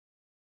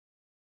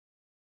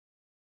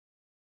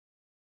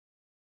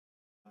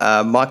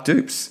Mike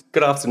Dupes.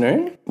 Good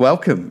afternoon.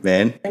 Welcome,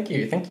 man. Thank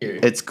you.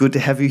 It's good to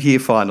have you here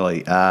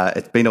finally.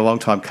 It's been a long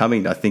time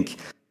coming. I think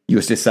you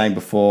were just saying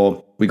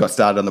before we got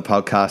started on the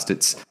podcast,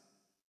 it's,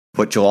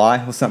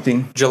 July or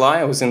something? July,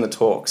 I was in the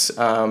talks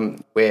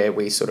where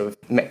we sort of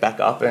met back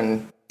up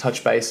and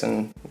touched base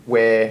and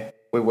where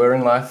we were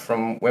in life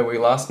from where we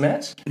last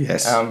met.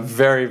 Yes.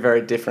 Very,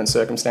 very different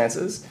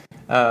circumstances,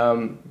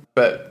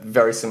 but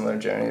very similar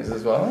journeys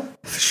as well.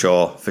 For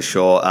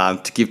sure.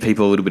 To give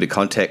people a little bit of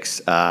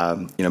context,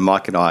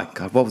 Mike and I,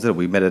 God, what was it?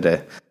 We met at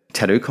a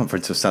tattoo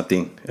conference or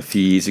something a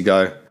few years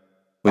ago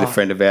with a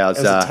friend of ours.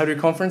 It was a tattoo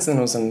conference and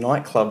it was a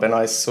nightclub, and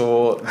I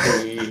saw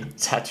the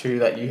tattoo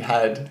that you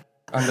had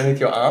underneath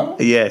your arm?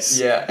 Yes.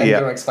 Yeah, and do you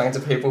want to explain to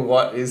people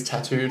what is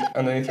tattooed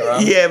underneath your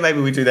arm? Yeah, maybe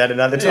we do that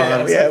another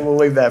time. Yeah, we'll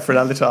leave that for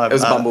another time. It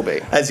was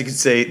Bumblebee. As you can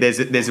see, there's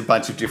a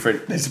bunch of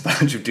different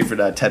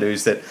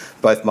tattoos that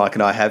both Mike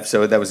and I have.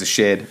 So that was a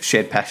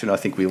shared passion. I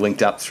think we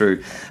linked up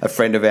through a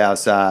friend of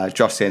ours,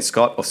 Josh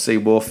Sanscott or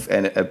Seawolf,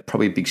 and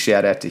probably a big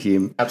shout out to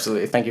him.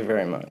 Absolutely, thank you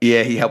very much.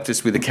 Yeah, he helped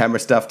us with the camera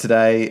stuff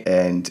today,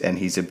 and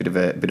he's a bit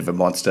of a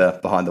monster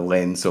behind the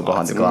lens or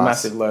behind the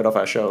glass. It's a massive load off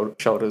our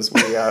shoulders.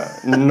 We are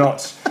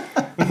not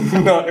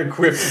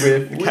equipped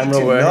with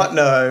camera work. We do not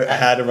know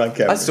how to run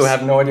cameras. I still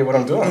have no idea what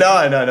I'm doing.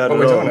 No, not at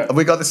all. It.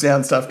 We got the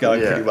sound stuff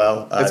going pretty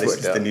well. This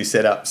is the new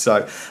setup.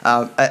 So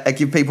I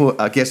give people,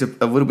 I guess, a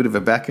little bit of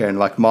a background.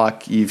 Like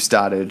Mike, you've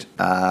started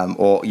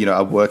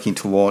are working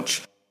to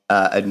launch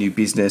a new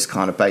business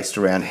kind of based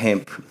around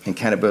hemp and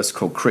cannabis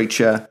called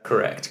Creature.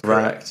 Correct.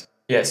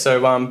 Yeah,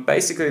 so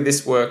basically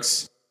this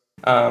works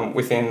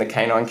within the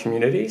canine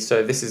community.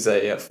 So this is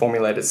a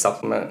formulated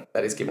supplement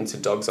that is given to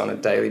dogs on a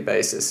daily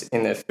basis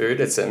in their food.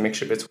 It's a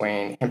mixture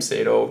between hemp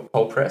seed oil,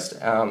 cold pressed,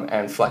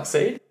 and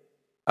flaxseed,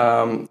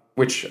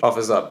 which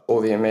offers up all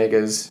the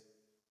omegas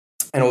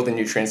and all the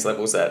nutrients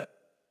levels that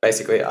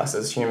basically us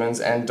as humans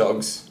and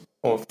dogs,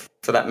 or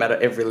for that matter,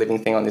 every living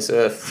thing on this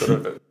earth sort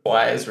of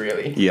acquires,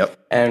 really.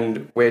 Yep.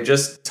 And we're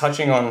just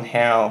touching on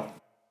how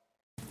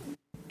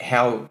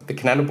the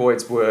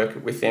cannabinoids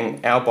work within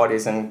our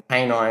bodies and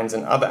canines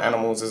and other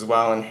animals as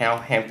well, and how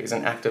hemp is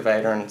an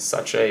activator and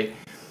such a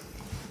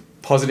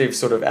positive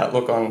sort of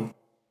outlook on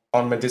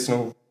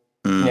medicinal,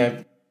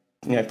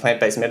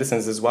 plant-based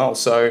medicines as well.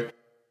 So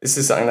this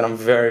is something that I'm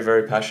very,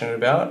 very passionate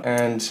about,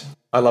 and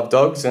I love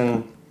dogs.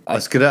 And I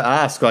was going to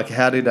ask, like,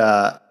 how did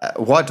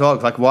why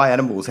dogs? Like, why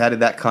animals? How did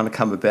that kind of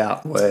come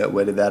about?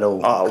 Where did that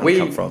all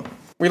come from?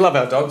 We love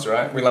our dogs,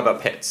 right? We love our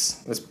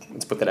pets. Let's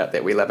put that out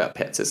there. We love our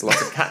pets. There's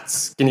lots of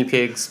cats, guinea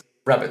pigs,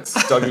 rabbits,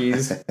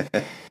 doggies,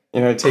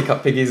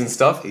 teacup piggies and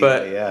stuff.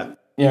 But,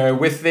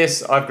 with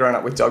this, I've grown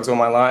up with dogs all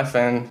my life.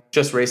 And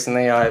just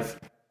recently I've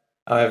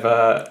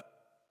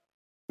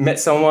met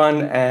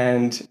someone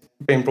and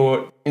been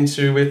brought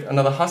into with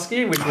another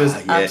husky, which was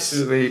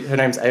absolutely, her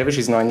name's Ava.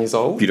 She's 9 years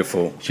old.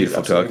 Beautiful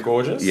absolutely dog.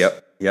 Gorgeous.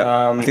 Yep.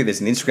 I think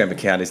there's an Instagram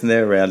account, isn't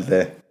there, around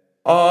there?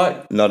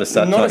 Not a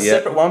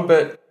separate one,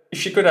 but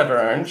she could have her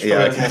own. She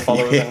probably has more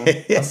followers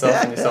than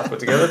myself and yourself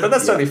put together. But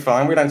that's totally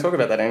fine. We don't talk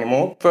about that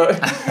anymore. But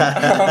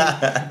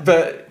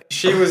but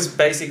she was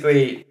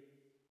basically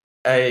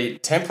a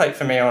template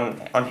for me on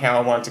how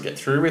I wanted to get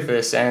through with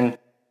this. And,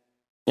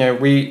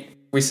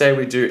 we say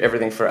we do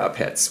everything for our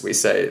pets. We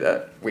say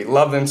that we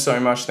love them so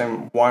much,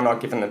 then why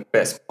not give them the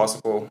best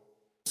possible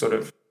sort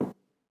of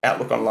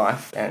outlook on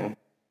life, and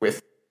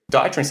with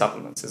dietary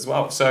supplements as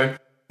well. So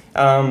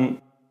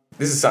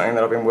this is something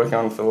that I've been working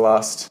on for the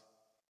last...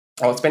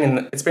 it's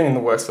been in the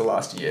works for the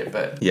last year,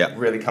 but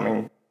really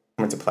coming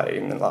into play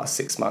in the last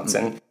 6 months,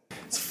 and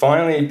it's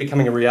finally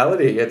becoming a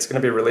reality. It's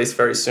going to be released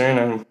very soon,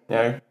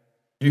 and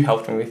you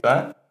helped me with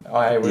that.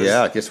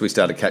 I guess we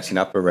started catching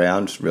up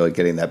around really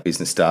getting that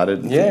business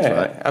started. Yeah, things,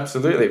 right?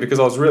 Absolutely, because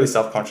I was really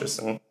self-conscious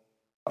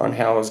on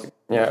how I was,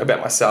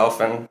 about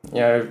myself, and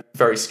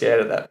very scared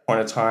at that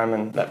point of time.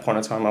 And that point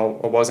of time I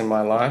was in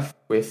my life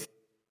with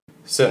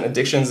certain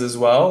addictions as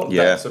well.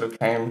 That sort of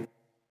came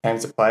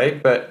to play,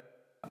 but.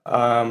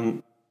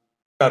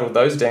 Battled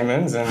those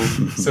demons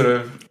and sort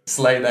of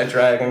slayed that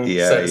dragon,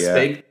 so to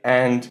speak.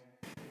 And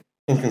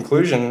in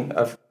conclusion,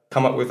 I've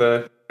come up with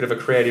a bit of a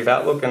creative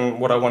outlook and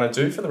what I want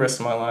to do for the rest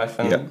of my life.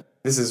 And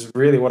this is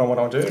really what I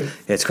want to do. Yeah,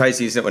 it's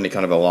crazy, isn't it, when you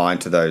kind of align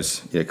to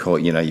those, call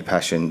it, your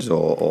passions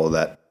or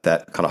that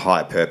kind of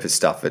higher purpose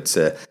stuff. It's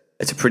a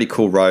pretty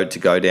cool road to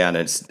go down.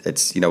 It's I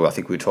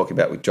think we were talking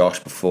about with Josh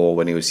before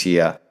when he was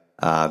here.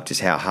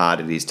 Just how hard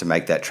it is to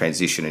make that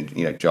transition,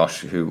 and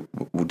Josh, who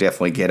will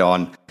definitely get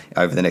on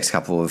over the next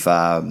couple of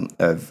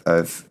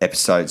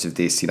episodes of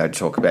this, to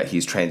talk about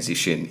his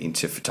transition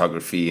into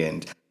photography,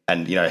 and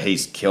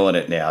he's killing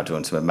it now,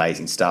 doing some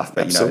amazing stuff.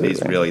 But it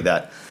is really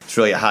it's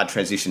really a hard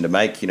transition to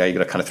make. You got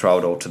to kind of throw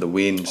it all to the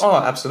wind. Oh,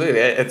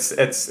 absolutely. It's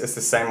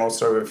the same old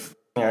story of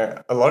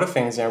a lot of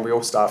things. We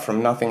all start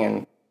from nothing,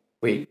 and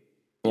we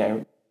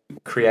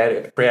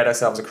create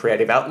ourselves a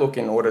creative outlook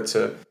in order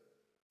to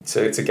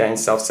gain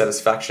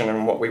self-satisfaction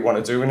and what we want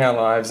to do in our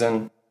lives.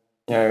 And,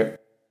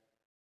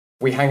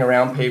 we hang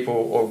around people,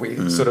 or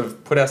we sort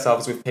of put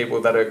ourselves with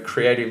people that are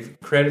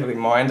creatively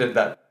minded,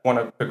 that want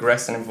to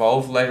progress and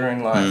evolve later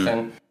in life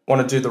and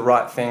want to do the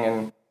right thing,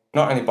 and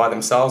not only by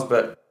themselves,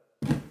 but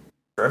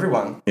for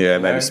everyone. Yeah,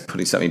 maybe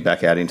putting something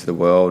back out into the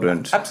world.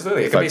 And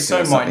absolutely. It can be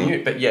so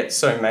minute, but yet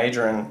so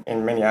major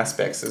in many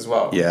aspects as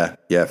well.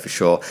 Yeah, for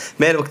sure.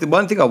 Man, look, the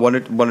one thing I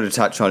wanted to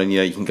touch on, and,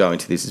 you can go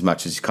into this as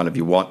much as kind of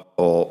you want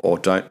or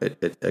don't,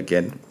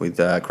 again, with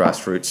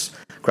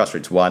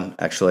Grassroots One,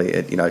 actually,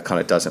 it kind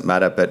of doesn't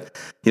matter. But,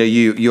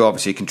 you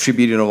obviously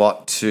contributed a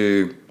lot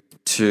to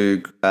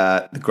the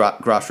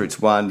Grassroots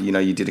One.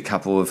 You did a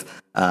couple of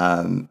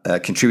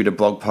contributor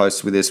blog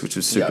posts with us, which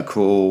was super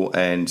cool.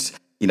 And,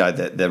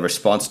 the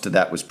response to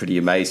that was pretty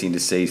amazing to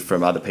see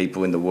from other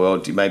people in the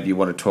world. Maybe you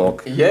want to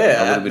talk a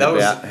little bit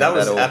about that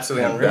was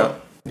absolutely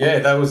unreal. Yeah,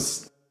 that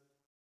was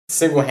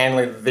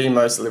single-handedly the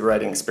most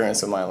liberating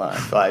experience of my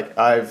life. Like,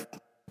 I've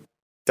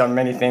done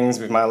many things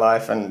with my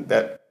life and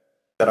that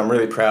I'm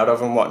really proud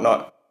of and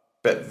whatnot,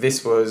 but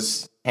this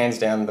was hands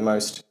down the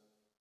most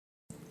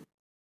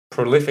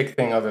prolific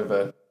thing I've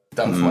ever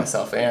done for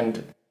myself.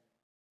 And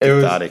it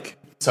was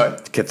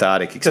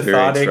cathartic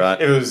experience, right?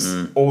 It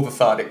was all the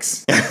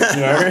cathartics,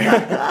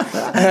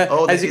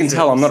 As you can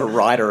tell, I'm not a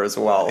writer as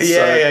well.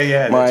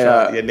 Yeah.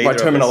 My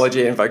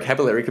terminology and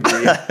vocabulary could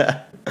be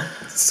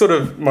sort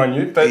of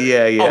minute, but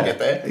I'll get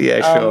there.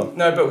 Yeah, sure.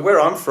 No, but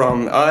where I'm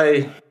from,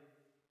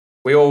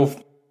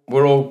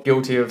 we're all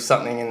guilty of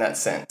something in that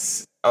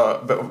sense.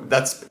 But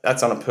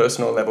that's on a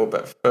personal level.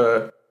 But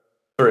for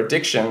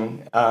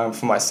addiction,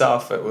 for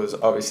myself, it was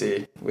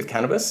obviously with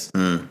cannabis.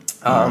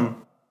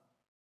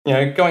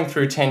 Going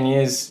through 10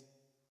 years,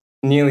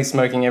 nearly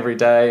smoking every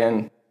day,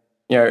 and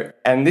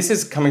and this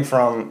is coming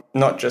from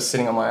not just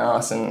sitting on my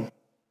ass and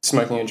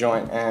smoking a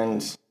joint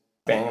and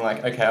being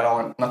like, okay, I don't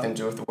want nothing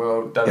to do with the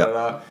world.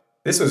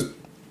 This was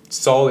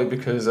solely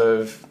because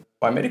of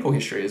my medical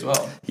history as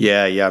well.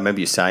 Yeah, I remember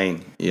you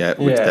saying,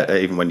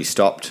 even when you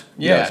stopped,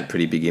 it was a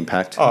pretty big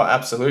impact. Oh,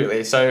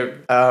 absolutely. So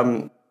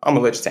I'm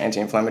allergic to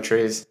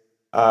anti-inflammatories,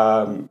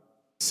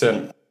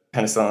 certain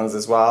penicillins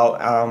as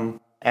well,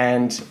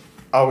 and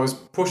I was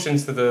pushed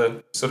into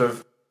the sort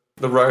of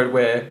the road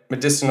where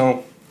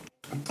medicinal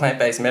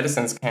plant-based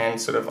medicines can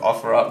sort of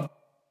offer up a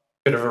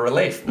bit of a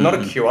relief, not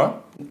a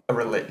cure, a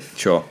relief.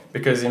 Sure.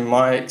 Because in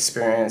my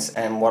experience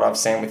and what I've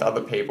seen with other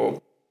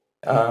people,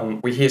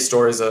 we hear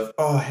stories of,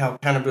 how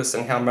cannabis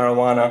and how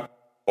marijuana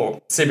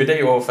or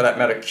CBD, or for that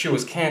matter,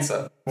 cures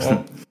cancer.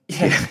 Well,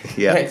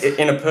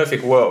 in a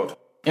perfect world,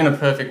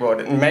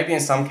 and maybe in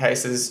some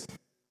cases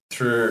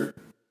through,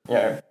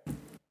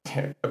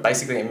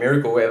 basically a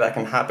miracle where that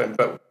can happen.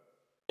 But,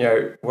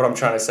 what I'm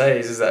trying to say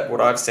is that what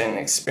I've seen and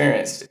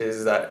experienced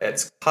is that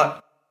it's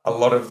cut a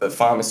lot of the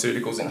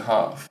pharmaceuticals in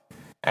half.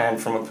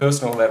 And from a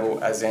personal level,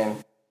 as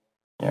in,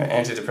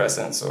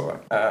 antidepressants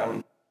or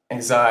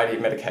anxiety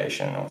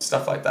medication or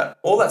stuff like that,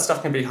 all that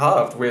stuff can be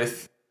halved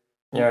with,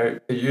 the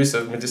use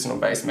of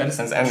medicinal-based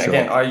medicines. And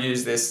again, I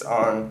use this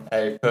on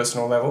a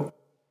personal level,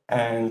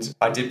 and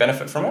I did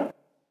benefit from it.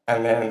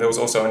 And then there was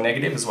also a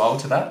negative as well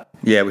to that.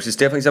 Yeah, which is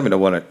definitely something I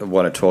want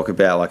to talk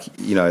about. Like,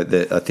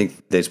 I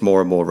think there's more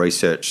and more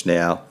research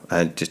now.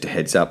 And just a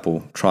heads up,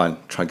 we'll try and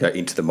go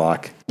into the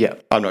mic. Yeah,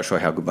 I'm not sure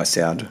how good my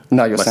sound.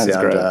 No, your sound's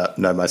great.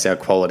 My sound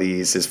quality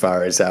is as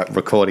far as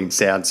recording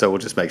sound. So we'll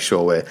just make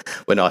sure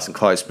we're nice and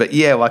close. But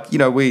yeah,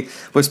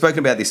 we've spoken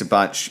about this a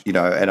bunch.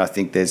 And I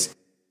think there's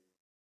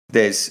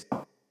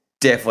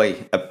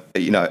definitely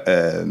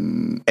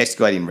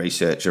escalating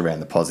research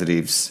around the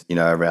positives,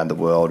 around the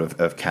world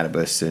of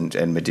cannabis and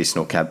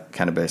medicinal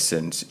cannabis.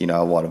 And,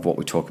 a lot of what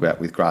we talk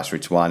about with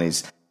Grassroots One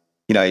is,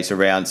 is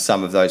around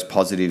some of those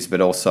positives, but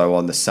also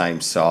on the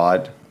same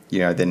side,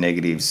 the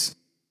negatives,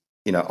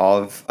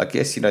 of, I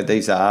guess,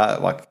 these are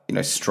like,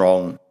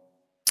 strong,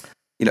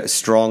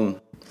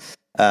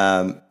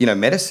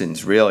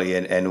 medicines really,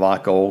 and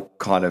like all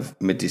kind of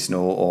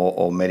medicinal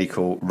or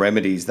medical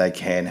remedies, they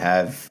can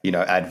have,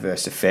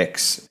 adverse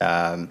effects,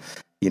 and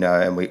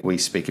we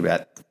speak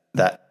about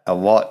that a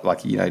lot,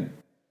 like,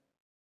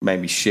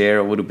 maybe share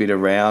a little bit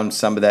around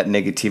some of that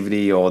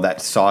negativity or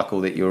that cycle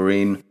that you're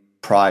in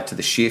prior to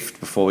the shift,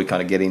 before we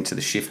kind of get into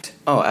the shift.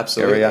 Oh,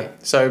 absolutely. Area.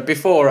 So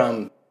before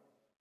I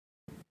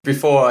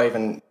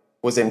even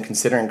was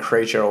considering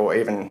Creature or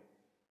even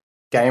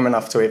game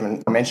enough to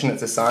even mention it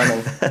to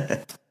Simon,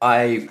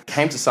 I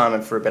came to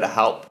Simon for a bit of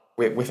help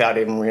without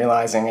even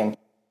realizing. And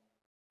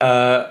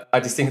I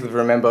distinctly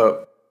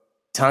remember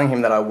telling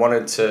him that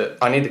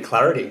I needed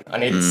clarity. I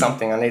needed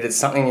something. I needed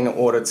something in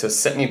order to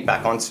set me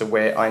back onto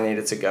where I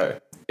needed to go,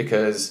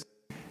 because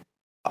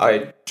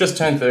I just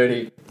turned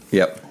 30.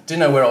 Yep.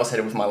 Didn't know where I was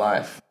headed with my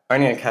life.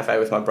 Owning a cafe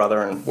with my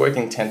brother and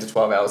working 10 to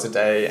 12 hours a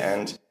day.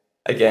 And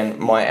again,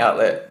 my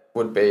outlet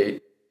would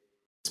be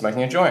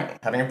smoking a joint,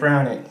 having a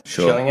brownie,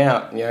 chilling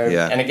out,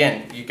 And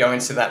again, you go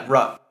into that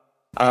rut.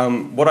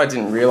 What I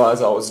didn't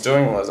realize I was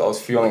doing was I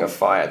was fueling a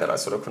fire that I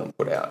sort of couldn't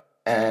put out.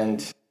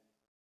 And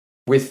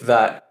with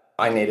that,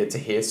 I needed to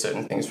hear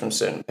certain things from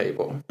certain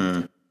people.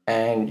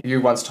 And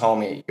you once told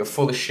me you're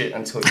full of shit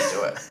until you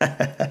do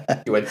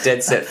it. You are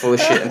dead set full of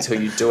shit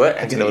until you do it.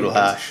 It's a little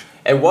harsh.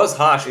 It was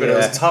harsh, but it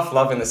was tough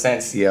love in the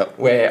sense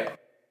where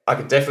I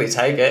could definitely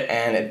take it,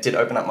 and it did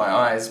open up my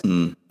eyes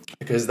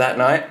because that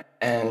night,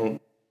 and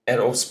it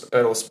all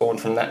spawned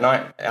from that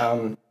night.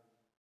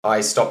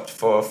 I stopped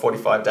for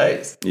 45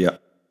 days. Yeah.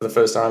 For the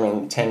first time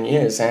in 10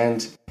 years,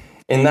 and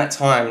in that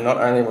time, not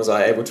only was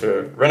I able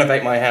to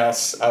renovate my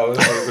house, I was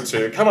able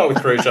to come up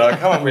with Kruger,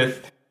 come up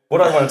with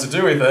what I wanted to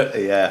do with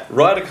it,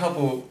 write a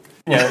couple,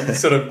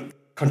 sort of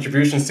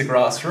contributions to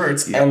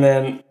Grassroots, and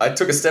then I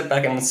took a step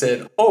back and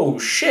said, oh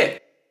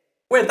shit,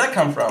 where'd that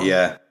come from?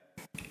 Yeah.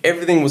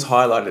 Everything was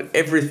highlighted.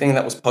 Everything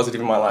that was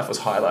positive in my life was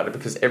highlighted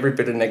because every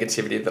bit of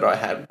negativity that I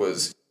had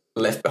was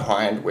left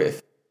behind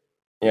with,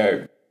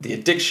 the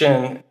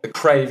addiction, the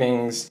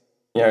cravings,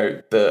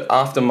 the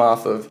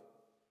aftermath of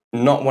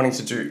not wanting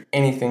to do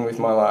anything with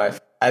my life,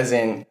 as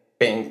in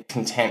being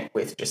content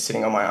with just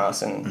sitting on my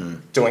ass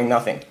and doing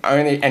nothing,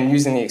 and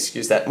using the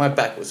excuse that my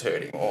back was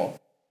hurting, or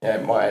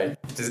my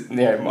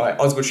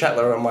Osgood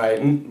Schattler on my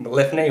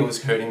left knee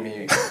was hurting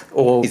me.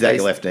 Is that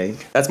your left knee?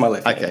 That's my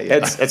left knee. Okay, yeah.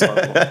 It's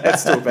horrible.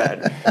 It's still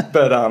bad,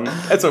 but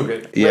it's all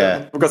good.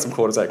 Yeah, we've got some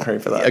cortisone cream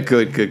for that.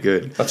 Yeah,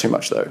 good. Not too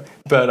much though.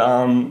 But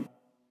and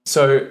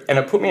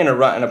it put me in a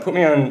rut, and it put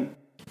me on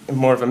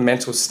more of a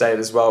mental state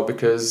as well,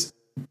 because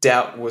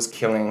doubt was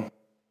killing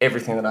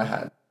everything that I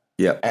had.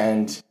 Yeah,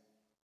 and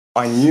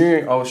I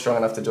knew I was strong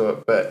enough to do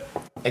it, but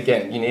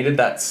again, you needed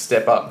that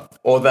step up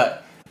or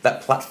that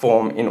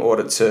platform in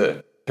order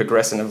to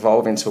progress and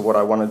evolve into what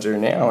I want to do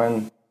now.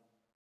 And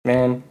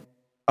man,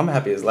 I'm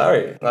happy as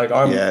Larry. Like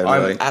I'm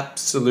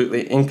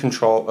absolutely in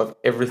control of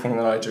everything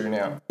that I do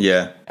now.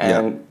 Yeah.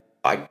 And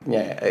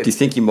do you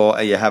think you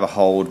have a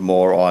hold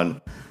more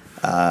on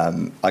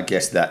I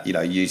guess that,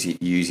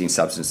 using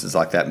substances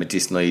like that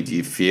medicinally? Do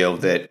you feel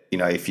that,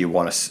 if you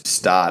want to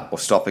start or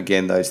stop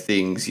again those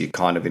things, you're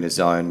kind of in a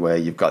zone where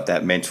you've got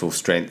that mental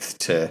strength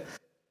to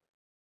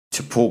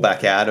pull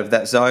back out of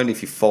that zone?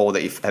 If you fall,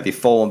 have you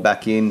fallen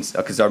back in?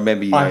 Because I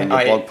remember in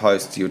your blog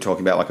post you were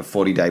talking about like a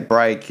 40-day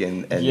break,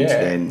 and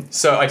then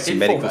so some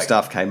medical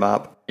stuff came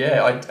up.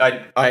 Yeah,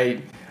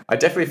 I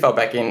definitely fell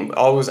back in.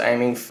 I was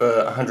aiming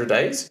for 100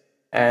 days,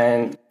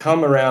 and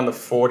come around the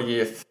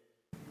 40th.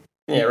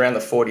 Around the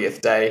 40th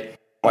day,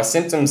 my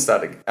symptoms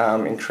started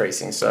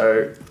increasing.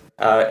 So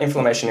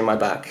inflammation in my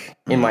back,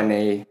 in my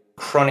knee,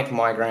 chronic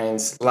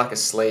migraines, lack of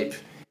sleep.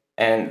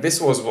 And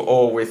this was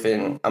all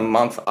within a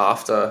month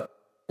after,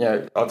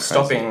 of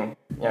stopping,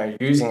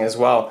 using as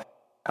well.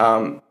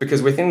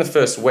 Because within the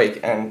first week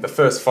and the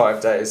first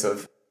 5 days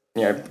of,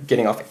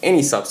 getting off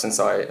any substance,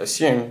 I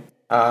assume,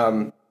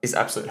 is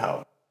absolute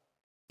hell.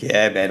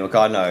 Yeah, man. Look,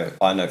 I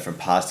know from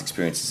past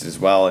experiences as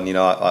well, and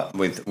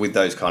with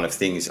those kind of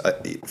things,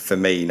 for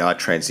me, I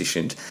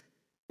transitioned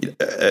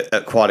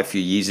quite a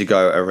few years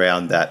ago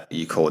around that.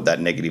 You call it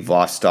that negative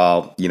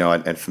lifestyle,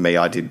 and for me,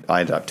 I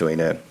ended up doing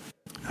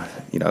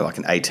like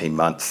an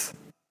 18-month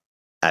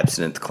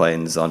abstinence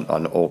cleanse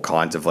on all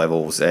kinds of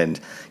levels, and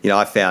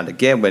I found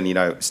again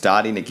when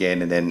starting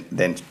again and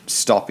then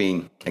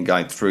stopping and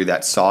going through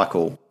that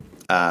cycle.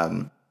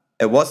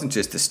 It wasn't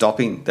just the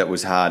stopping that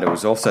was hard. It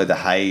was also the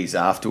haze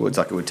afterwards.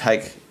 Like it would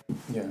take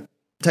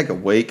a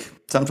week,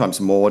 sometimes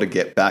more, to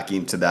get back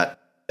into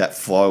that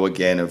flow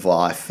again of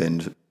life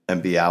and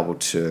be able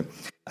to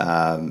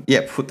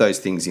put those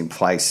things in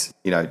place,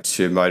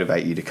 to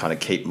motivate you to kind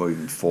of keep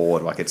moving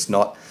forward. Like it's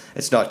not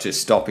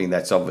just stopping.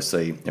 That's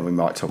obviously, and we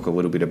might talk a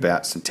little bit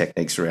about some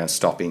techniques around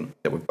stopping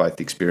that we've both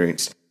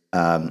experienced.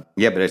 But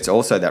it's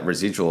also that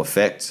residual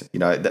effect.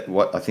 That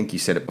what I think you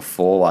said it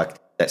before, like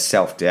that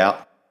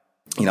self-doubt.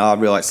 I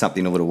realised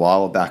something a little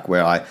while back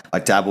where I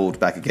dabbled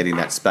back again in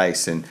that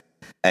space,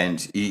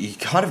 and you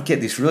kind of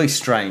get this really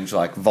strange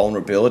like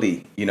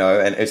vulnerability,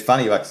 and it's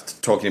funny like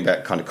talking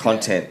about kind of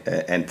content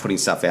and putting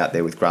stuff out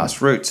there with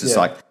Grassroots. It's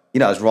like,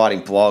 I was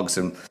writing blogs,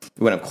 and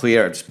when I'm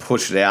clear, I just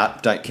push it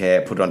out, don't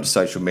care, put it onto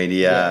social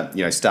media,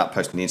 start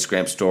posting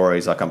Instagram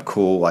stories, like I'm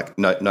cool, like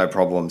no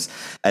problems.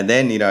 And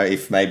then,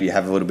 if maybe you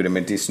have a little bit of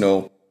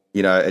medicinal,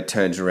 it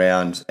turns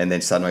around and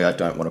then suddenly I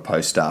don't want to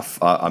post stuff.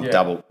 I'm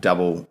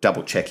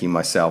double checking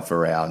myself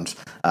around,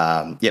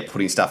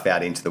 putting stuff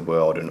out into the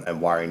world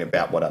and worrying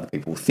about what other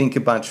people think a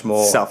bunch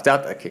more.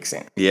 Self-doubt that kicks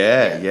in.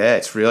 Yeah.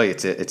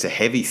 It's a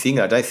heavy thing.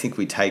 I don't think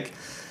we take,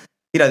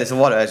 there's a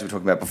lot of, as we were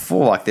talking about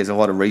before, like there's a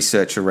lot of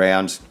research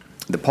around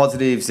the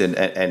positives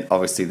and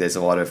obviously there's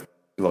a lot of,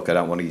 look, I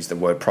don't want to use the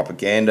word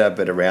propaganda,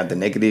 but around the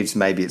negatives,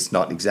 maybe it's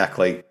not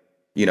exactly,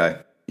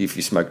 if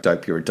you smoke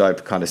dope, you're a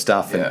dope kind of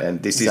stuff.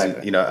 And this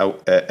isn't,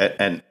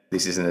 and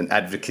this isn't an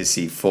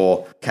advocacy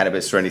for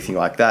cannabis or anything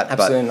like that.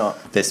 Absolutely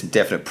not. There's some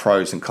definite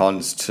pros and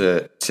cons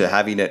to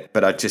having it.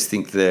 But I just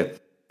think the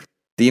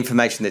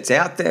information that's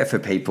out there for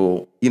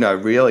people,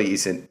 really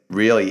isn't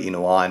really in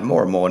line,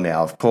 more and more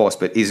now, of course,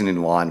 but isn't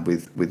in line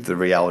with the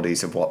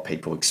realities of what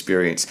people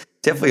experience.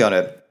 Definitely on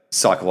a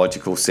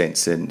psychological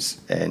sense and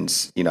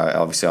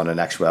obviously on an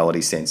actuality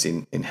sense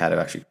in how to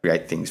actually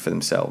create things for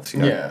themselves.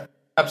 Yeah.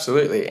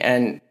 Absolutely.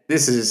 And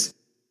this is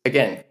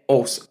again,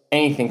 also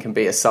anything can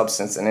be a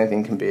substance and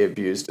anything can be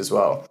abused as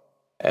well.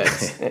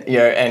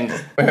 And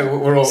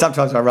we're all...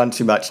 Sometimes I run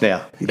too much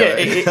now. Too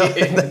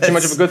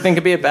much of a good thing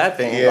could be a bad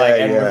thing.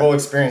 We've all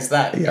experienced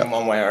that in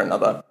one way or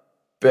another.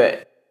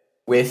 But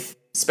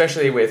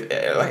especially with,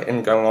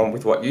 and going on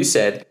with what you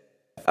said,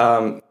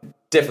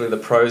 definitely the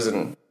pros,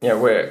 and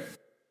we're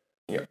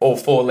all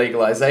for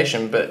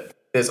legalization, but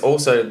there's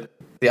also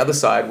the other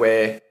side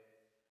where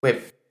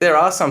there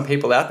are some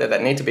people out there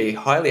that need to be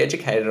highly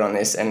educated on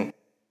this, and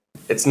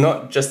it's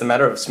not just a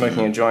matter of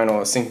smoking a joint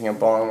or sinking a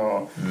bong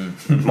or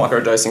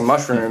microdosing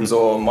mushrooms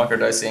or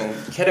microdosing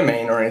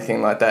ketamine or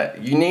anything like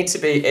that. You need to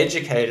be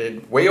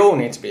educated. We all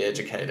need to be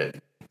educated.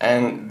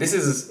 And this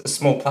is a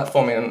small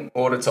platform in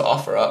order to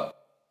offer up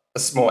a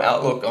small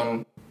outlook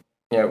on,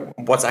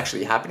 what's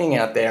actually happening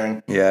out there,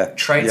 and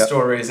trade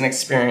stories and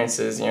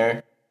experiences.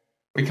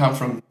 We come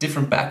from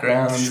different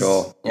backgrounds,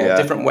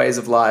 different ways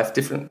of life,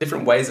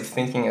 different ways of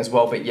thinking as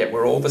well, but yet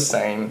we're all the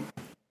same.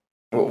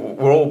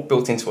 We're all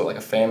built into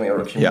a family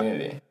or a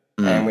community,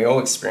 and we all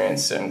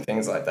experience certain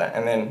things like that.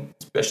 And then,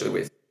 especially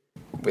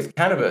with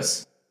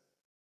cannabis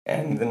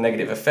and the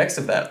negative effects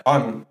of that,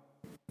 I'm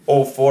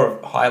all for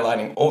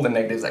highlighting all the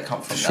negatives that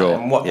come from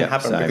that and what can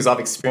happen, because I've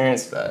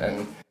experienced that,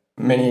 and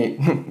many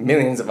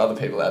millions of other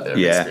people out there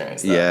have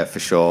experienced that. Yeah, for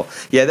sure.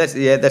 That's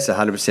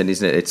 100%,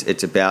 isn't it?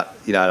 It's about,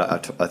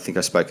 I think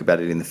I spoke about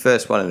it in the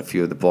first one and a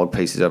few of the blog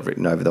pieces I've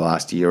written over the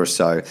last year or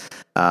so.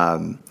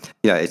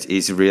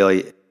 It's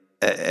really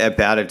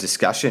about a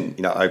discussion,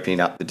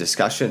 opening up the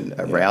discussion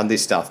around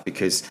this stuff,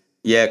 because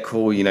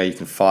cool, you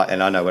can fight.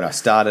 And I know when I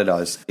started,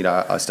 I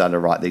started to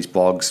write these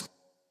blogs.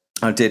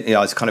 I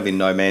was kind of in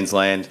no man's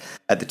land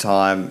at the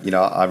time.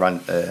 I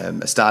run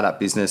a startup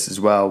business as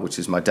well, which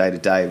is my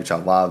day-to-day, which I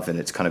love, and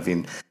it's kind of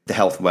in the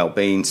health and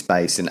well-being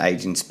space and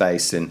aging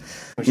space, and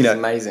which is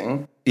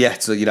amazing. Yeah,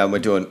 so we're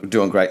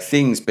doing great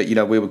things, but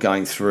we were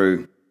going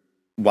through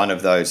one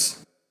of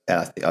those, and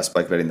I think I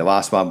spoke about it in the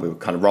last one. We were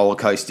kind of roller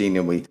coasting,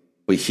 and we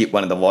hit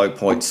one of the low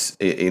points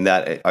in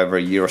that over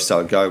a year or so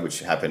ago,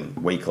 which happened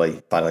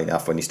weekly. Funnily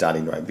enough, when you're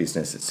starting your own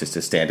business, it's just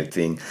a standard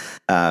thing.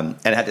 And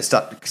I had to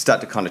start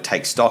to kind of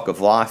take stock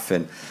of life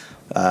and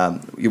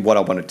what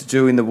I wanted to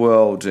do in the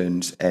world,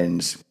 and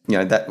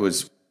that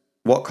was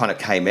what kind of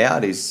came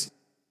out. Is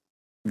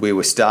I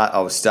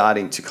was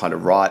starting to kind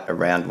of write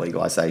around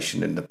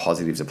legalization and the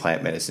positives of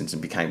plant medicines,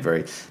 and became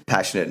very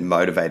passionate and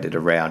motivated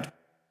around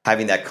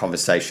having that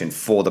conversation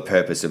for the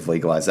purpose of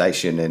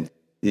legalization. And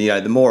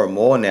the more and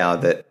more now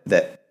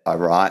that I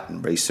write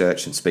and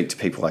research and speak to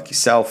people like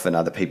yourself and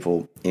other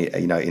people,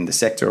 in the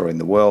sector or in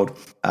the world,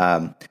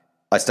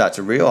 I start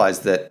to realize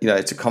that,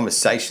 it's a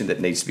conversation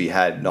that needs to be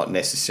had, not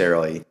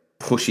necessarily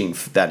pushing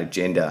for that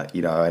agenda,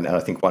 and I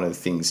think one of the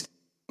things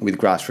with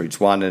Grassroots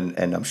One,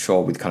 and I'm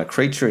sure with kind of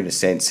Creature in a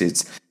sense,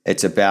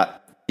 it's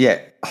about,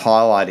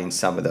 highlighting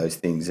some of those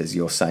things, as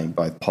you're saying,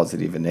 both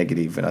positive and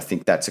negative. And I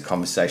think that's a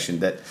conversation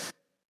that,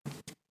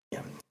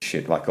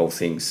 like all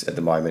things at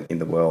the moment in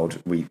the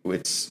world,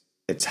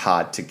 it's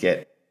hard to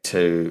get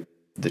to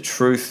the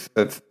truth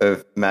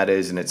of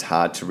matters, and it's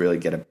hard to really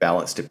get a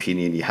balanced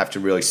opinion. You have to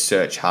really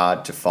search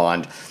hard to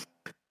find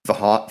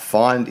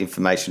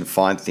information,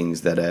 find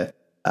things that are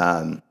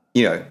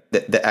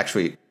that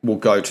actually will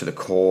go to the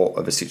core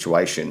of a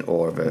situation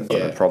or of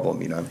a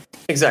problem.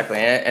 Exactly.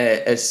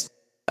 And it's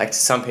like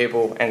some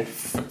people, and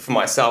for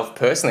myself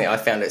personally, I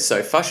found it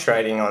so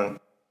frustrating on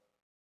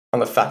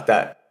the fact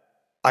that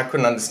I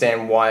couldn't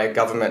understand why a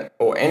government,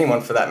 or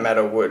anyone for that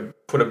matter, would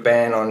put a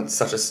ban on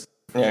such a,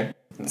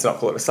 let's not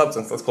call it a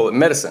substance, let's call it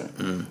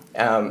medicine,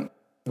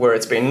 where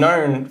it's been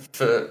known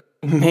for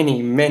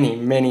many, many,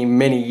 many,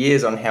 many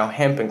years on how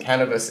hemp and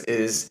cannabis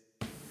is,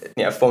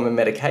 a form of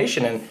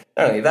medication, and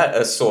not only that,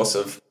 a source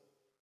of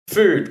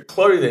food,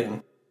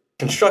 clothing,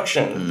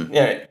 construction,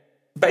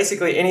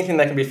 basically anything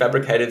that can be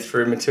fabricated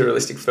through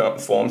materialistic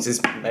forms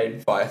is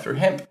made through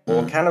hemp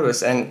or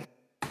cannabis. And,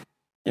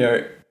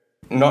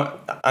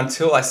 not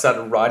until I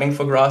started writing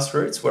for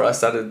Grassroots, where I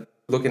started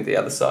looking at the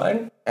other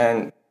side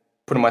and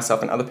putting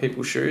myself in other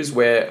people's shoes,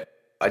 where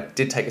I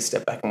did take a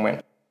step back and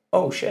went,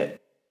 oh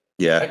shit.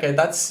 Yeah. Okay,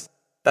 that's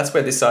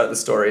where this side of the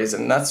story is,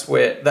 and that's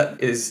where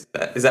is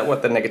that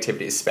what the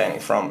negativity is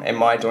spanning from?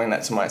 Am I doing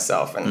that to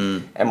myself,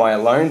 and am I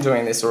alone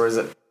doing this, or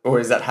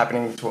is that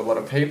happening to a lot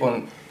of people?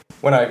 And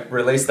when I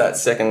released the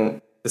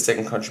second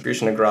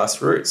contribution to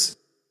Grassroots,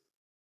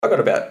 I got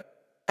about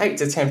 8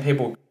 to 10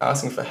 people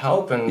asking for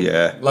help and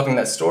loving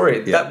that story.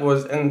 Yeah. That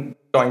was, and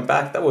going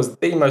back, that was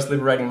the most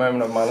liberating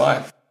moment of my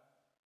life.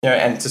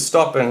 And to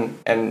stop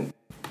and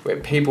where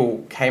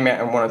people came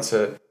out and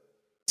wanted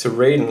to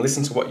read and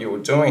listen to what you were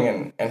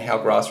doing, and how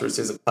Grassroots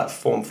is a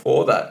platform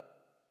for that.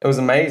 It was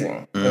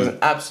amazing. It was an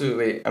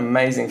absolutely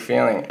amazing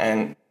feeling,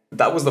 and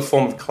that was the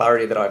form of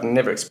clarity that I've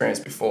never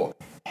experienced before.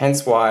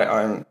 Hence why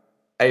I'm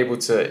able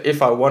to,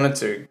 if I wanted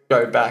to,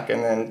 go back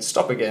and then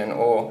stop again,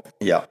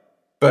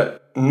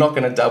 but not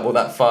going to dabble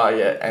that far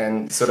yet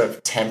and sort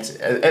of tempt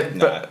it.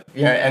 No. But,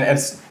 and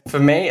it's, for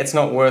me, it's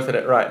not worth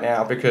it right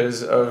now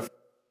because of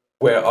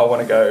where I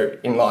want to go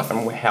in life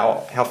and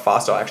how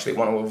fast I actually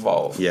want to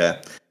evolve.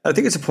 Yeah. I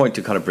think it's a point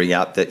to kind of bring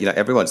up that, you know,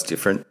 everyone's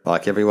different.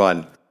 Like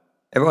everyone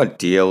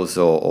deals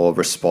or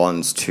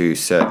responds to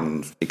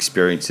certain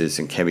experiences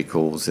and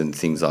chemicals and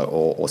things like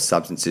or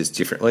substances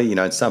differently. You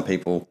know, and some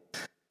people,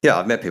 yeah,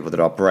 I've met people that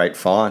operate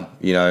fine.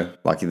 You know,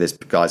 like there's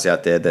guys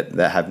out there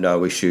that have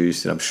no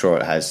issues, and I'm sure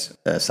it has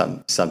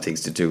some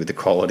things to do with the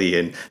quality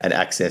and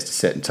access to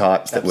certain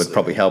types that would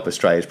probably help.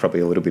 Australia's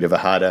probably a little bit of a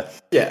harder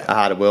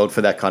world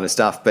for that kind of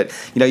stuff. But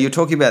you know, you're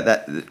talking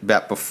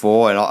about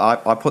before, and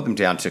I put them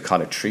down to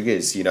kind of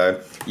triggers. You know,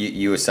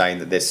 you were saying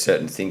that there's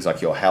certain things like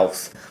your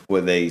health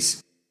were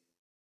these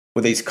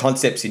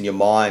concepts in your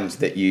mind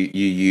that you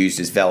used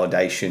as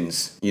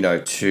validations, you know,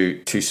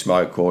 to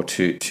smoke or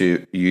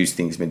to use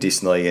things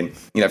medicinally. And,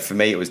 you know, for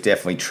me, it was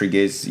definitely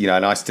triggers, you know,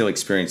 and I still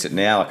experience it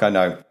now. Like I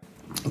know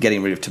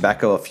getting rid of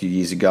tobacco a few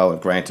years ago,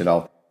 and granted,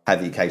 I'll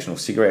have the occasional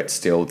cigarette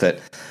still that...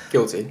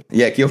 Guilty.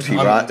 Yeah, guilty,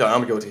 right?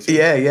 I'm guilty too.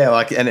 Yeah.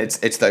 Like, and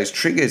it's those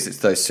triggers, it's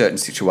those certain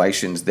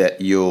situations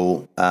that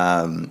you'll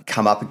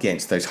come up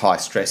against, those high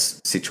stress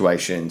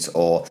situations,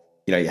 or...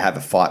 you know, you have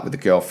a fight with a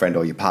girlfriend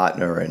or your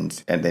partner, and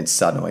then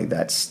suddenly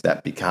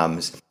that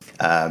becomes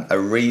a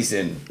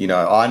reason. You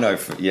know, I know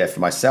for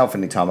myself,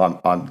 anytime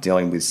I'm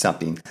dealing with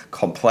something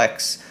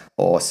complex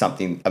or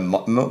something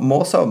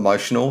more so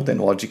emotional than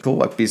logical,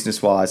 like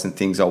business wise and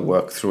things, I'll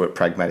work through it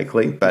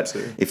pragmatically. But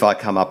Absolutely. If I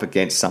come up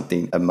against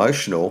something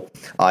emotional,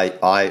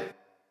 I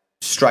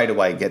straight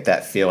away get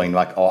that feeling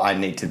like, oh, I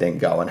need to then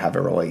go and have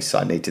a release.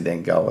 I need to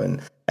then go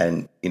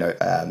and you know,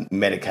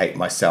 medicate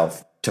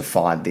myself to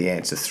find the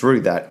answer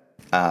through that.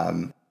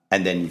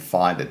 And then you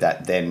find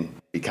that then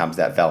becomes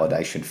that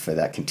validation for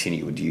that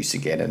continued use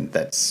again, and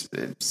that's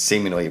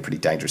seemingly a pretty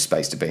dangerous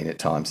space to be in at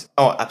times.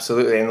 Oh,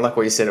 absolutely. And like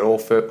what you said, it all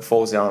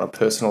falls down on a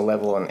personal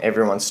level, and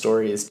everyone's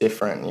story is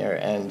different, you know,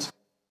 and,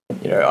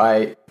 you know,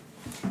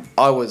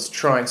 I was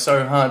trying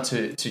so hard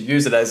to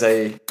use it as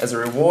a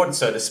reward,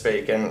 so to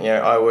speak, and, you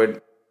know, I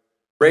would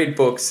read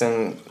books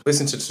and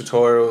listen to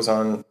tutorials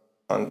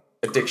on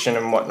addiction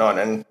and whatnot,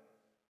 and,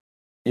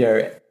 you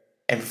know,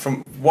 and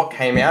from what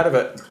came out of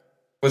it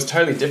was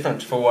totally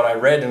different for what I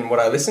read and what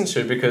I listened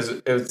to, because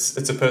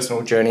it's a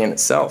personal journey in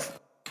itself.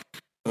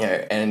 You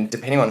know, and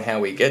depending on how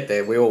we get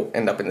there, we all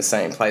end up in the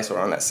same place or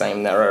on that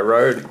same narrow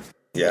road.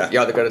 Yeah. You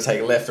either got to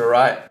take left or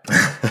right,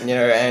 you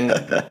know, and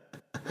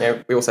you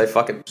know, we all say,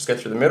 fuck it, just go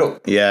through the middle.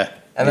 Yeah.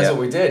 And that's what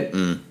we did.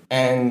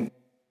 And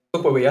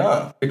look where we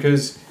are,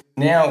 because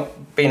now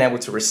being able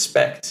to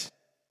respect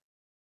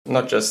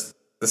not just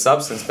the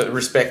substance, but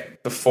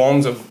respect the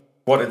forms of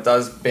what it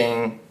does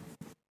being,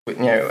 you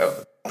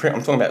know,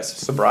 I'm talking about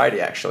sobriety,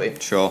 actually.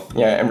 Sure.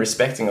 Yeah, and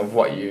respecting of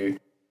what you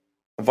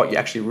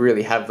actually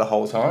really have the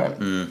whole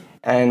time,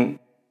 and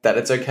that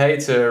it's okay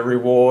to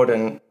reward,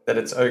 and that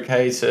it's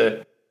okay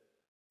to,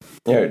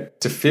 you know,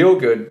 to feel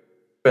good,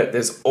 but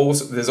there's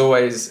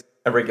always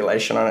a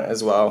regulation on it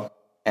as well,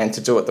 and to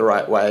do it the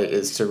right way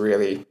is to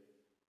really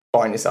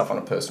find yourself on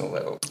a personal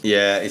level.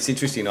 Yeah, it's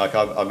interesting. Like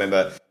I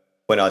remember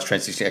when I was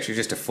transitioning, actually,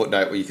 just a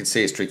footnote where you can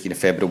see us drinking a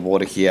fair bit of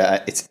water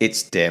here.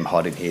 It's damn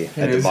hot in here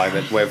at the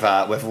moment.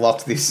 We've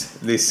locked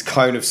this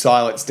cone of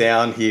silence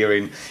down here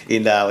in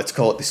let's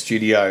call it the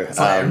studio. It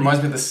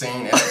reminds me of the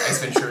scene in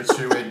Ace Ventura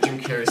 2 where Jim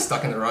Carrey's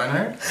stuck in the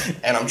rhino,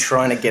 and I'm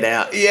trying to get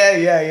out.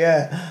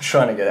 Yeah.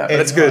 Trying to get out.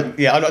 It's good.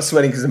 Yeah, I'm not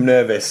sweating because I'm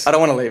nervous. I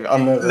don't want to leave.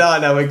 I'm nervous.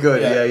 No, we're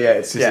good. Yeah.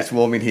 It's just it's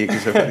warm in here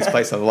because we've got this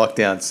place on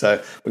lockdown,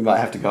 so we might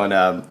have to go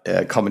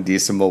and commandeer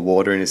some more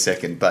water in a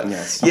second. But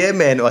yeah,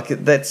 man, like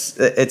that's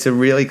a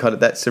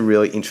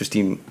really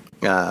interesting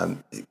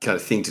kind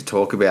of thing to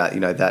talk about. You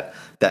know,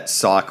 that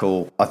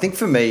cycle. I think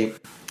for me,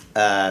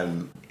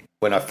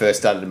 when I first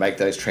started to make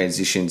those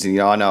transitions, and you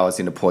know, I know I was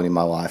in a point in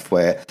my life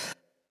where,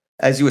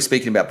 as you were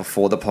speaking about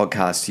before the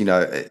podcast, you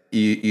know,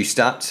 you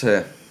start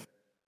to.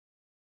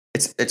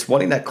 It's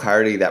wanting that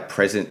clarity, that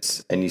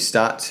presence, and you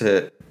start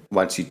to,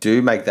 once you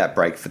do make that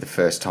break for the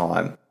first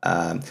time,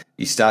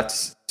 you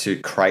start to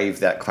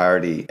crave that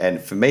clarity. And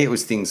for me, it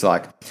was things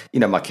like, you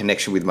know, my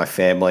connection with my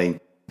family.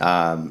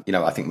 You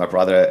know, I think my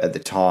brother at the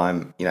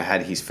time, you know,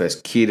 had his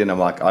first kid, and I'm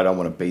like, I don't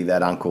want to be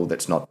that uncle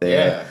that's not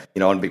there. Yeah. You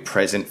know, I want to be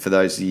present for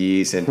those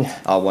years, and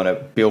I want to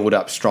build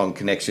up strong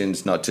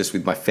connections, not just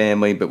with my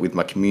family, but with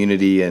my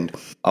community. And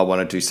I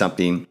want to do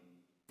something,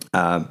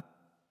 I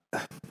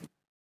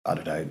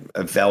don't know,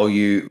 a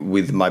value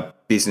with my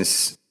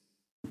businesses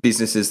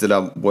that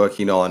I'm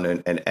working on,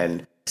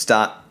 and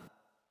start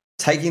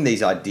taking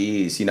these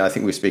ideas. You know, I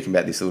think we were speaking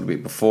about this a little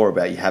bit before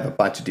about you have a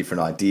bunch of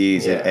different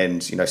ideas,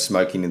 and you know,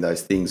 smoking in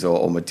those things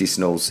or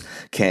medicinals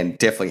can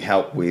definitely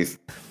help with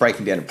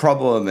breaking down a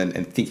problem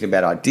and thinking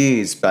about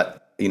ideas.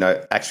 But, you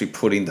know, actually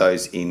putting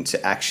those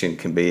into action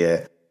can be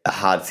a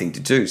hard thing to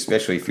do,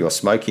 especially if you're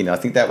smoking. I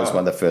think that was one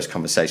of the first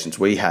conversations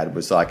we had,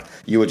 was like,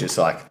 you were just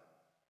like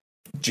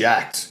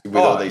jacked with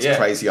all these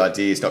crazy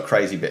ideas, not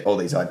crazy, but all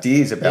these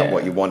ideas about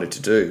what you wanted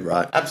to do,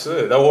 right?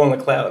 Absolutely. They were all on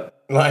the cloud.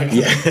 Like,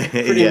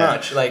 pretty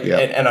much. Like,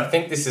 and I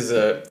think this is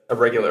a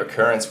regular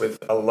occurrence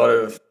with a lot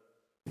of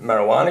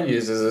marijuana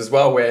users as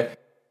well, where,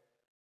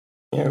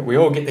 you know, we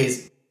all get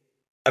these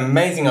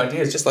amazing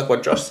ideas, just like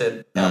what Josh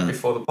said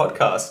before the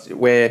podcast,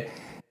 where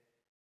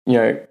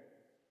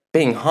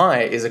being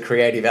high is a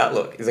creative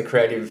outlook, is a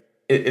creative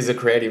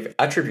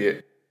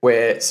attribute,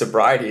 where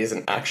sobriety is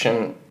an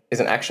action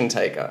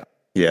taker.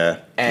 Yeah.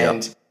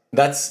 And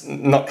that's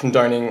not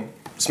condoning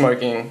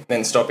smoking,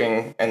 then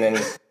stopping, and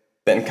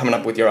then coming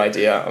up with your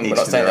idea. We're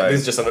not saying that.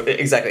 This is just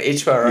exactly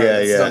each to our own.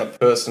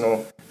 It's on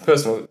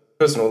a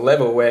personal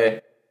level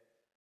where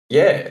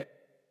I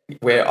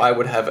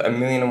would have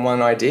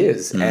 1,000,001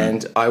 ideas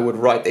and I would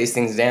write these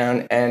things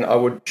down and I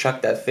would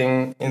chuck that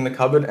thing in the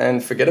cupboard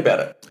and forget about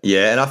it.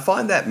 Yeah, and I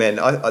find that, man,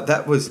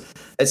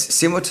 it's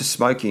similar to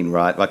smoking,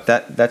 right? Like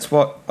that's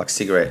what, like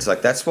cigarettes,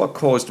 like that's what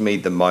caused me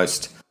the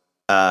most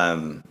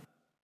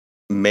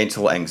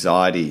mental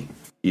anxiety,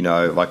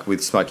 like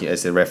with smoking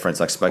as a reference,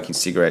 like smoking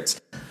cigarettes.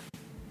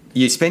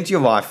 You spend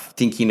your life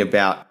thinking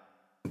about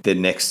the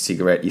next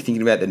cigarette, you're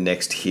thinking about the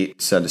next hit,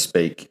 so to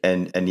speak,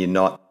 and you're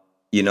not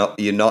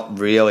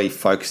really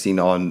focusing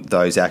on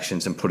those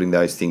actions and putting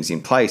those things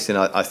in place. And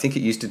I think it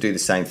used to do the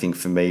same thing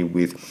for me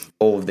with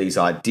all of these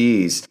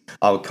ideas.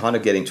 I would kind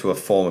of get into a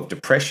form of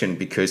depression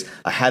because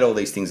I had all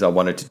these things I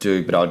wanted to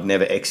do, but I'd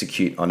never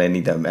execute on any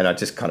of them. And I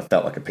just kind of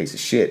felt like a piece of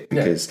shit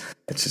because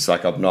it's just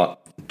like I'm not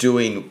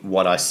doing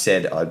what I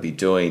said I'd be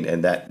doing,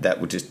 and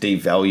that would just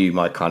devalue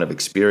my kind of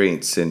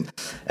experience, and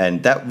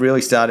that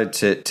really started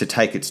to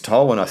take its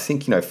toll. And I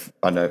think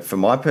I know from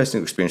my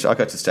personal experience, I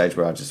got to the stage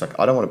where I was just like,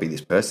 I don't want to be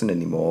this person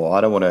anymore.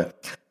 I don't want to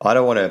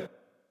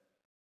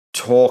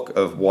talk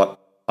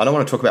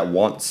about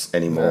wants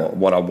anymore.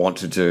 What I want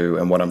to do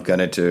and what I'm going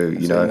to do.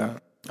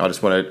 I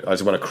just want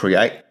to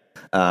create,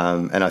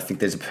 and I think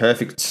there's a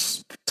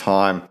perfect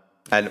time.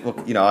 And look,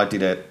 I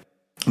did it.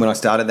 When I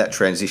started that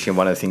transition,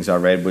 one of the things I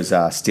read was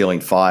Stealing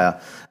Fire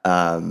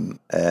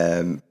from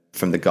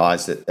the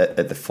guys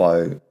at the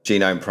Flow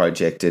Genome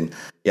Project, and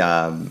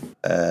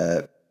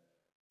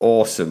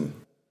awesome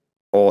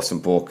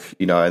book,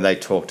 and they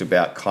talked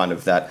about kind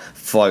of that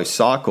flow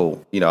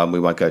cycle, and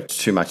we won't go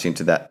too much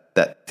into that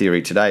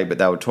theory today, but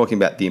they were talking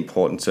about the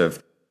importance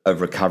of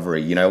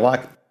recovery,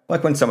 like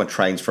when someone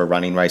trains for a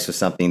running race or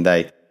something,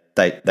 they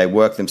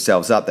work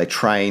themselves up, they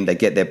train, they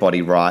get their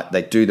body right,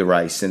 they do the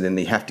race, and then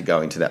they have to go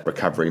into that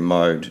recovery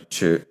mode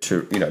to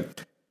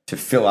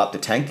fill up the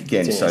tank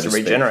again, so to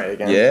regenerate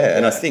again. Yeah,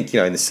 and I think,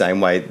 in the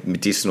same way,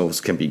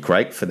 medicinals can be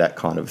great for that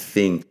kind of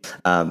thing.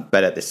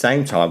 But at the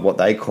same time, what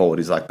they call it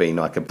is like being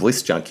like a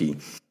bliss junkie,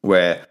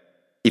 where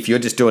if you're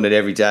just doing it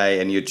every day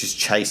and you're just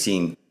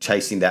chasing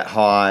that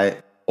high,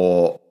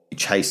 or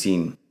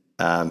chasing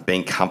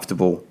being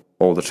comfortable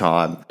all the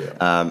time,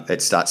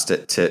 it starts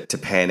to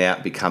pan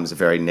out, becomes a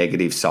very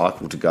negative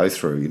cycle to go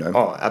through,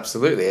 Oh,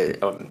 absolutely.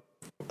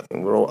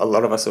 A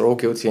lot of us are all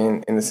guilty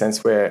in the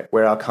sense where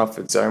our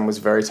comfort zone was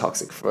very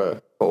toxic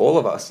for all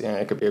of us.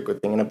 It could be a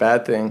good thing and a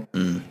bad thing,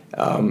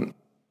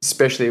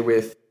 especially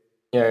with,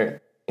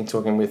 in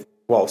talking with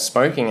while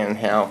smoking, and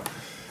how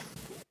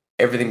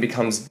everything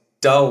becomes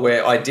dull,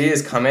 where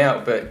ideas come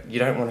out, but you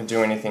don't want to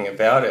do anything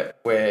about it.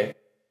 Where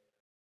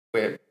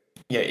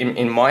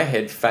in my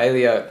head,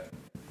 failure,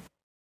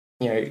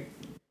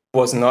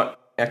 was not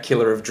a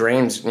killer of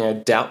dreams.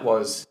 Doubt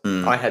was.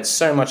 I had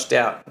so much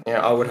doubt.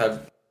 I would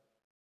have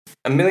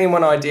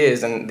 1,000,001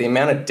 ideas, and the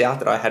amount of doubt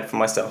that I had for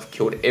myself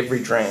killed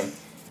every dream.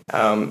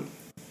 And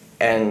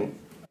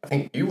I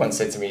think you once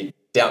said to me,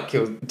 doubt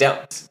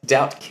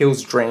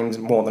kills dreams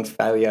more than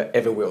failure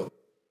ever will.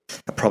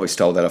 I probably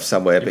stole that off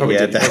somewhere, you probably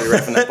read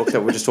from that book that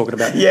we were just talking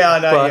about. Yeah, I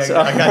know. But,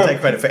 I can't take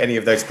credit for any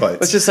of those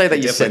quotes. Let's just say that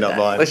you said that.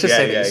 Mine. Let's just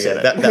say that you said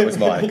it. That was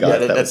mine.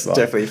 That's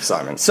definitely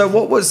Simon. So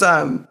what was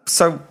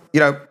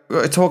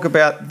talk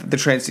about the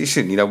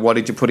transition. What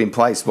did you put in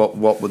place? What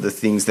were the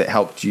things that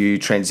helped you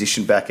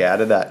transition back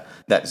out of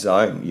that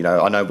zone?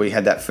 I know we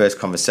had that first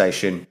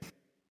conversation,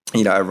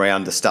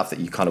 around the stuff that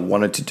you kind of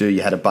wanted to do.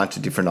 You had a bunch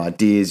of different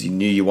ideas. You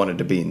knew you wanted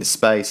to be in the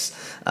space.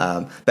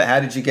 But how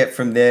did you get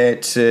from there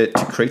to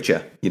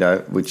Creature,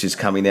 which is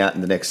coming out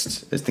in the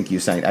next, I think you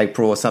were saying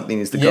April or something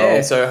is the goal?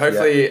 Yeah, so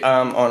hopefully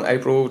on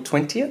April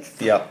 20th.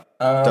 Yep.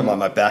 Don't mind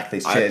my back.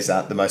 These chairs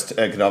aren't the most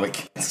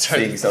ergonomic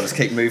things. I'll just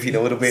keep moving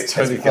a little bit. It's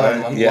totally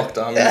fine. I'm locked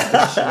on.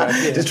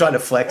 Just trying to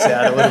flex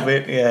out a little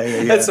bit.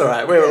 Yeah. That's all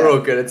right. We're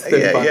all good. It's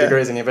 35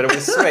 degrees in here, but it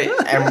was sweet.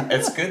 And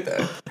it's good,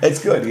 though.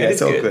 It's good. Yeah,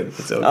 it's all good.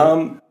 It's all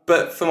good.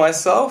 But for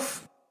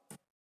myself,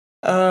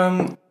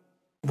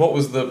 what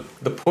was the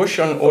push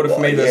on order for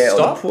me to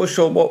stop? The push,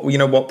 or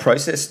what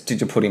process did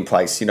you put in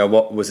place?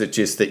 What was it?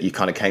 Just that you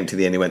kind of came to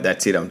the end and went,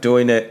 "That's it, I'm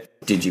doing it."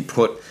 Did you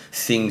put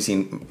things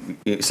in?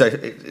 So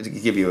to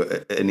give you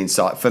an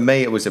insight, for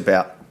me, it was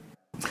about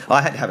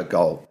I had to have a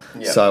goal.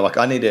 Yep. So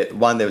I needed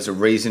one. There was a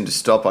reason to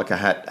stop. I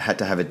had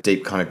to have a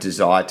deep kind of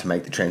desire to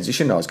make the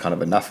transition. I was kind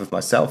of enough of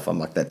myself. I'm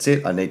like, that's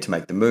it. I need to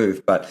make the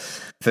move. But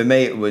for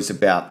me, it was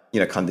about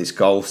kind of this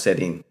goal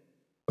setting.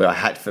 Where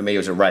for me, it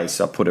was a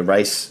race. I put a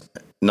race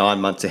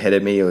 9 months ahead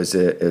of me. It was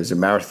a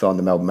marathon,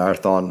 the Melbourne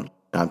Marathon,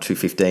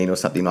 2:15 or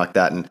something like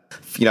that. And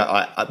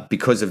I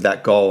because of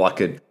that goal, I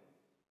could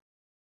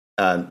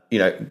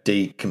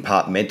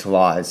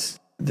decompartmentalize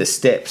the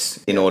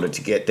steps in order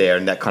to get there,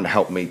 and that kind of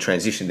helped me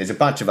transition. There's a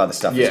bunch of other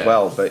stuff as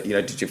well, but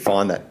did you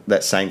find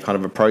that same kind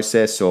of a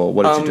process, or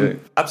what did you do?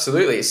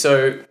 Absolutely.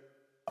 So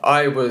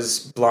I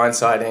was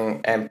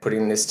blindsiding and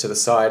putting this to the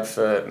side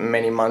for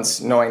many months,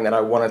 knowing that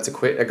I wanted to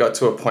quit. I got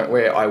to a point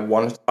where I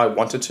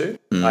wanted to.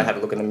 I had to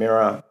look in the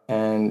mirror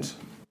and,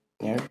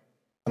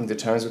 come to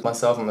terms with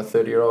myself. I'm a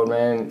 30-year-old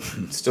man,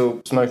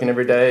 still smoking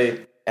every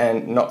day,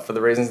 and not for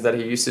the reasons that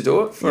he used to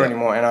do it for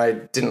anymore. And I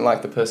didn't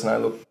like the person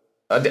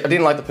I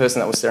didn't like the person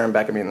that was staring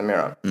back at me in the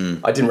mirror.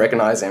 I didn't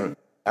recognize him.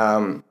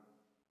 And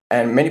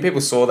many people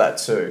saw that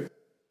too.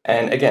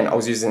 And again, I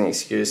was using the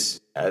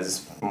excuse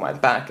as my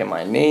back and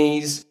my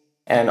knees,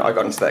 and I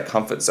got into that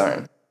comfort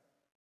zone.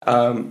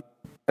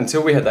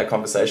 Until we had that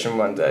conversation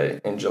one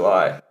day in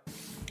July.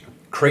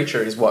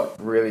 Creature is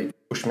what really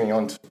pushed me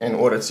on in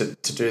order to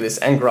do this,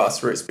 and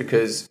Grassroots,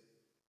 because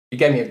you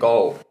gave me a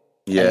goal.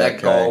 Yeah, and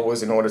that goal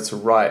was in order to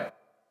write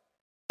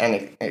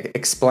and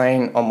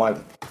explain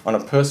on a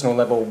personal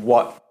level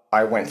what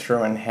I went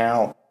through and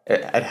how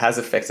it has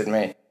affected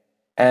me.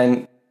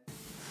 And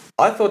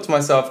I thought to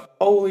myself,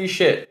 holy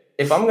shit,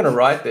 if I'm going to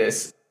write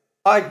this,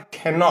 I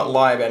cannot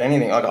lie about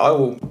anything.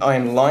 I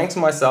am lying to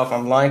myself.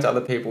 I'm lying to other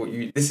people.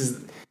 This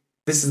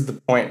is the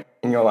point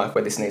in your life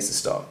where this needs to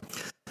stop.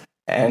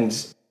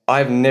 And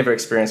I've never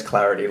experienced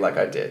clarity like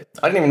I did.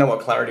 I didn't even know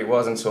what clarity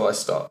was until I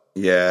stopped.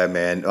 Yeah,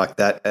 man. Like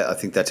that, I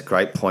think that's a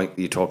great point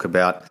you talk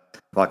about.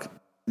 Like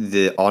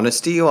the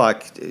honesty,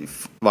 like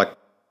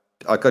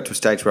I got to a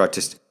stage where I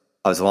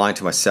was lying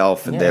to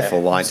myself and therefore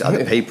lying to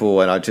other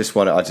people, and I just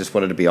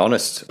wanted to be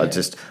honest.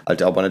 Yeah.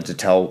 I wanted to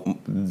tell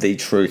the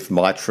truth,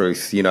 my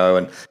truth,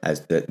 and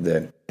as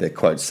the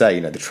quotes say,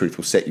 the truth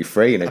will set you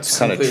free, and it's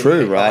kind of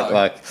true,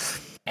 right?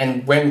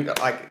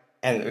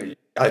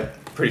 I'm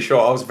pretty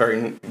sure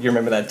you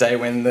remember that day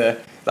when the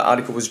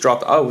article was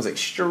dropped, I was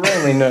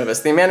extremely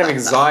nervous. The amount of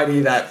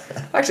anxiety that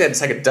I actually had to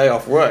take a day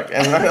off work.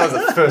 And that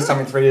was the first time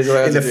in 3 years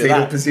I had to do that. In the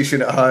fetal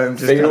position at home.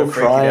 Just fetal,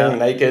 crying,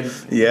 naked.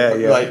 Yeah.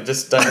 Like,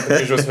 just don't let the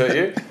visuals hurt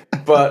you.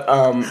 But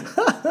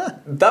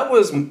that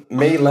was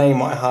me laying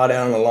my heart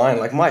out on the line.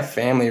 Like, my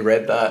family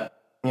read that.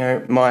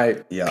 My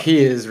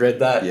peers read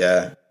that.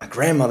 Yeah. My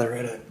grandmother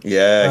read it.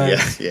 Yeah.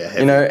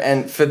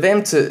 And for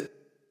them to...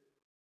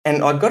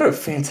 And I got a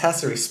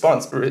fantastic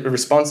response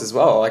as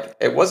well. Like,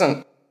 it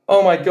wasn't,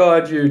 oh my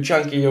God, you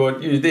junkie, or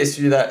you this,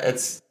 you that.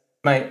 It's,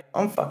 mate,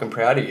 I'm fucking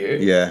proud of you.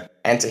 Yeah.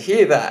 And to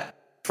hear that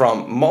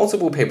from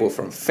multiple people,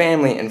 from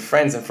family and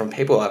friends, and from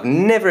people I've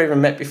never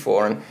even met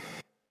before, and,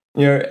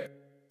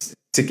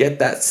 to get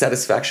that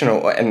satisfaction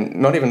and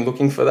not even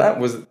looking for that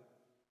was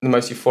the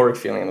most euphoric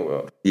feeling in the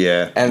world.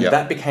 Yeah. And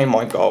that became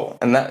my goal.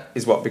 And that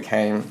is what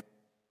became,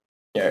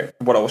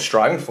 what I was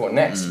striving for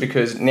next,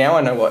 because now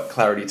I know what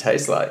clarity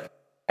tastes like.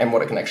 And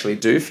what it can actually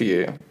do for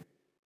you.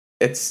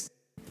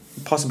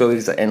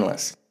 Possibilities are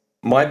endless.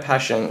 My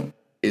passion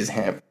is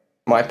hemp.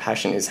 My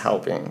passion is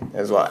helping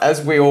as well.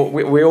 As we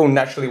all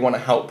naturally want to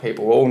help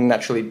people. We're all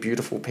naturally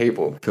beautiful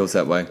people. Feels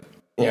that way.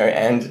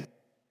 And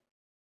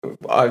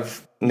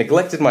I've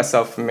neglected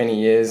myself for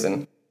many years,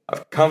 and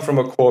I've come from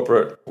a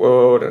corporate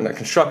world and a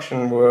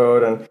construction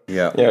world, and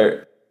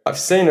I've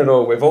seen it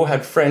all. We've all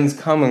had friends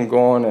come and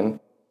gone, and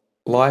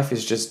life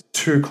is just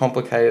too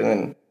complicated,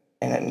 and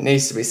it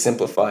needs to be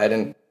simplified.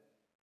 And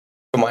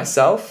for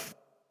myself,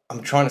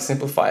 I'm trying to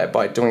simplify it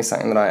by doing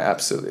something that I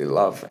absolutely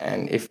love.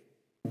 And if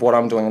what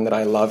I'm doing and that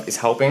I love is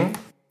helping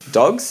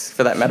dogs,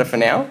 for that matter for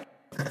now,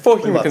 for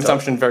human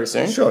consumption very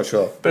soon. Sure.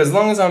 But as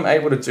long as I'm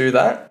able to do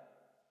that,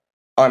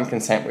 I'm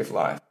content with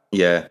life.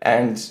 Yeah.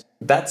 And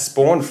that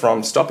spawned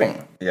from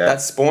stopping. Yeah.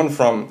 That spawned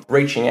from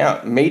reaching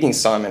out, meeting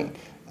Simon,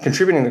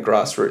 contributing to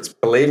Grassroots,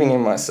 believing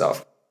in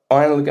myself,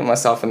 finally looking at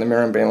myself in the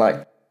mirror and being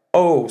like,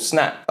 oh,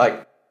 snap,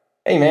 like,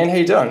 hey man, how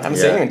you doing? Haven't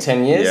seen you in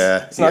 10 years.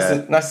 Yeah, it's nice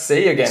to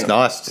see you again. It's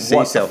nice to see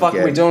yourself What the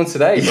fuck are we doing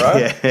today, bro?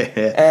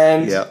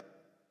 And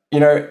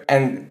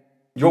and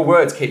your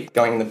words keep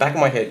going in the back of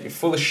my head. You're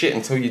full of shit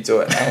until you do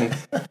it. And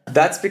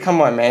that's become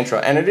my mantra.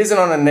 And it isn't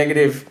on a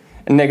negative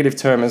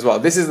term as well.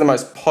 This is the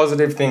most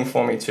positive thing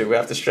for me too. We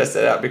have to stress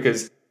that out,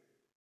 because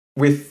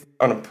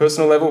on a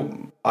personal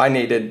level, I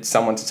needed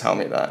someone to tell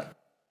me that.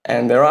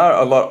 And there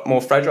are a lot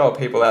more fragile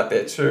people out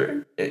there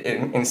too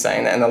in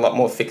saying that, and a lot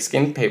more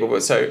thick-skinned people.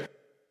 But so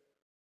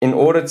in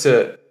order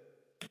to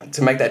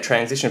make that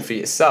transition for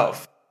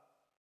yourself,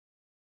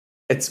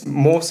 it's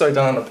more so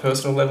done on a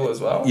personal level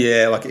as well.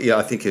 Yeah,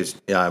 I think it's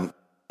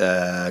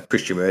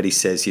Christian Murdy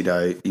says,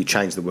 you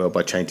change the world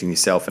by changing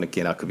yourself. And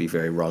again, I could be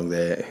very wrong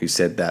there who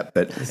said that,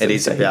 but it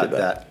is about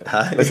that.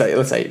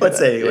 Let's say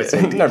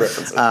no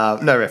references.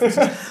 No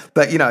references.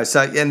 But,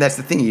 and that's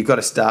the thing. You've got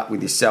to start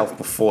with yourself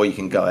before you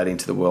can go out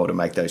into the world and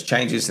make those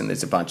changes. And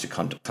there's a bunch of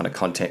kind of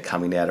content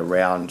coming out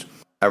around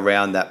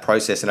that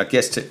process. And I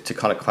guess to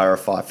kind of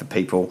clarify for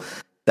people,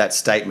 that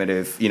statement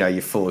of,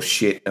 you're full of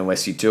shit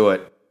unless you do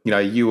it.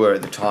 You were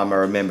at the time, I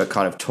remember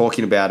kind of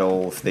talking about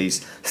all of these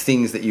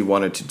things that you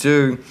wanted to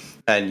do,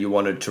 and you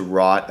wanted to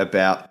write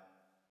about,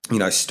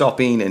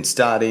 stopping and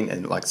starting,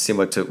 and like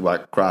similar to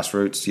like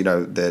Grassroots,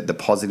 the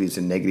positives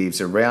and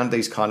negatives around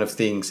these kind of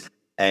things.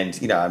 And,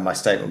 you know, my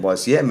statement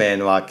was, yeah,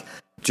 man, like,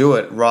 do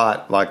it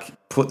right, like,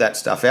 put that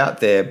stuff out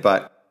there,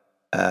 but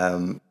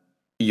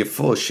you're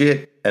full of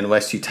shit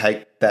unless you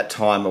take that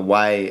time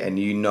away and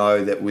you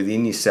know that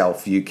within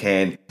yourself you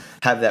can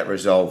have that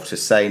resolve to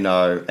say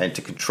no and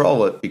to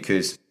control it,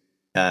 because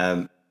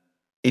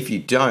if you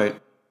don't,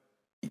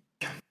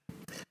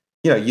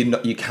 you know,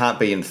 you can't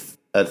be an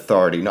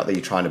authority. Not that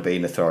you're trying to be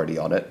an authority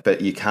on it,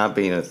 but you can't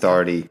be an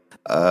authority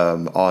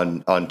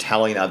on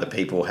telling other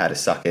people how to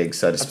suck eggs,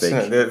 so to speak.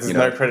 Absolutely. There's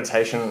no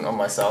accreditation on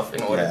myself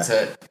in order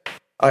to.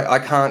 I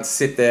can't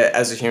sit there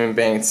as a human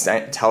being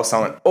and tell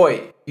someone,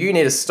 "Oi, you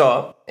need to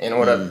stop in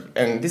order,"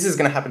 and this is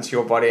going to happen to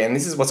your body, and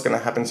this is what's going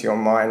to happen to your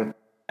mind,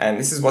 and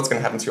this is what's going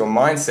to happen to your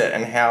mindset,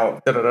 and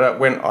how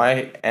when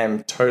I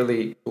am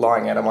totally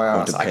lying out of my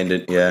ass.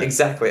 Dependent,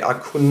 exactly. I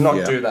could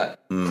not do that.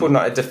 Could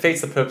not. It defeats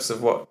the purpose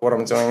of what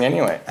I'm doing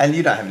anyway. And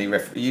you don't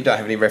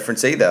have any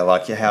reference either.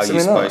 Like how you're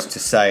supposed to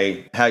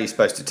say, how you're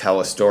supposed to tell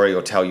a story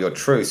or tell your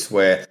truths,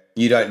 where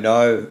you don't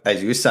know,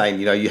 as you were saying,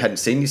 you know, you hadn't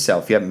seen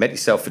yourself, you haven't met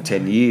yourself for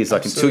 10 years.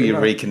 Like until you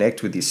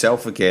reconnect with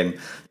yourself again,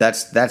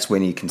 that's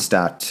when you can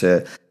start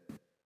to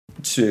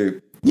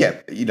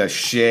you know,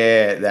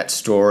 share that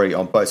story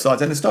on both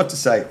sides. And it's not to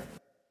say,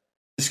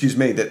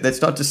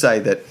 that's not to say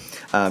that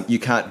you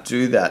can't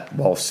do that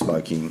while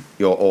smoking,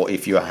 or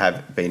if you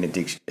have been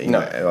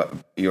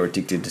you're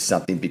addicted to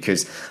something,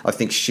 because I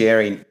think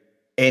sharing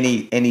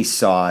any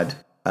side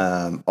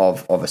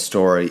of a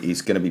story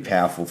is going to be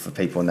powerful for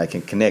people and they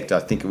can connect. I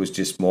think it was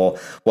just more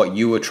what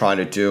you were trying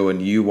to do,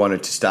 and you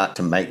wanted to start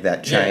to make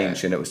that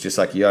change, and it was just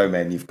like, yo,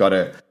 man, you've got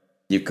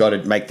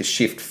to make the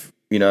shift,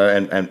 you know,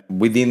 and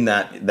within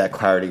that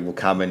clarity will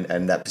come,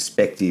 and that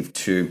perspective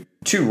to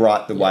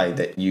write the way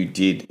that you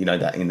did, you know,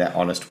 that in that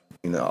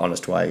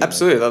honest way.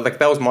 Absolutely. Know? Like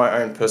that was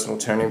my own personal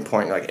turning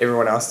point. Like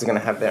everyone else is going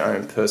to have their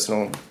own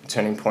personal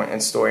turning point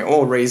and story,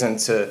 or reason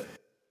to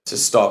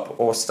stop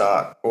or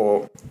start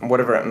or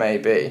whatever it may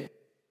be.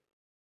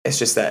 It's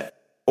just that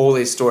all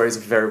these stories are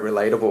very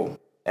relatable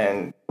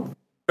and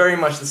very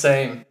much the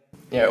same,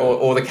 you know,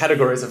 or the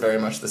categories are very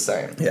much the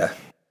same. Yeah.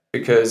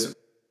 Because,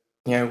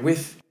 you know,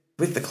 with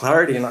the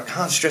clarity, and I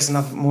can't stress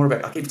enough more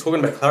about, I keep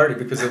talking about clarity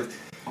because of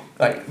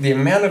like the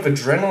amount of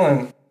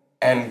adrenaline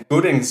and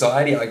good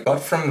anxiety I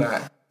got from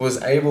that was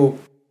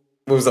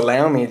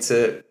allowing me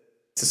to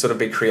sort of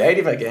be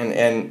creative again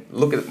and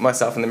look at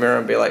myself in the mirror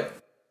and be like,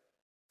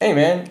 hey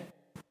man,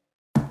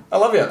 I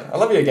love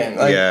you again.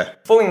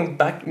 Like falling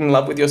back in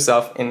love with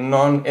yourself in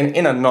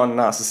a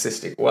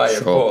non-narcissistic way,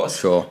 of course.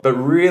 Sure. But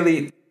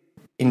really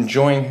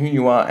enjoying who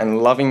you are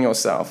and loving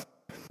yourself.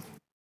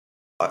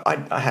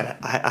 I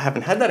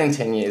haven't had that in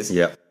 10 years.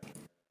 Yeah.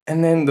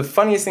 And then the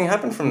funniest thing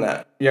happened from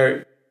that. You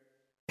know,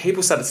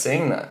 people started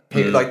seeing that.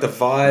 Like the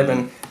vibe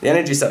and the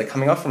energy started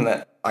coming off from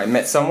that. I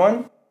met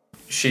someone.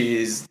 She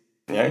is,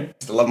 you know,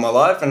 the love of my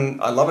life,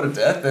 and I love her to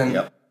death. And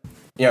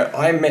you know,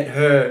 I met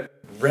her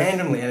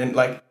randomly, and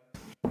like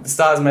the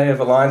stars may have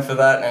aligned for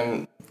that,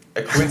 and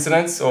a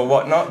coincidence or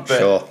whatnot.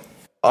 But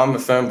I'm a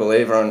firm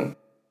believer on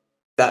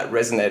that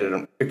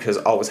resonated because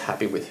I was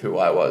happy with who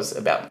I was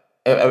about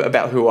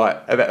who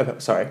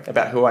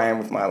I am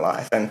with my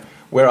life and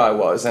where I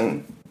was,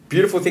 and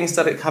beautiful things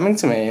started coming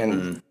to me,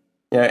 and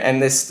you know,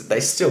 and they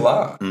still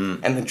are,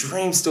 and the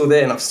dream's still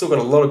there, and I've still got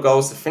a lot of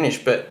goals to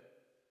finish, but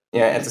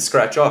you know, and to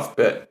scratch off,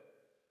 but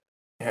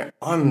you know,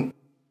 I'm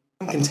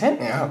content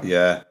now.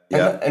 Yeah.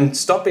 And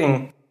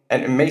stopping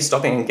and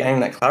gaining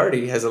that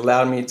clarity has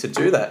allowed me to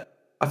do that.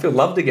 I feel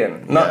loved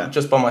again, not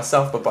just by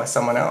myself, but by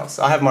someone else.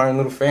 I have my own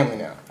little family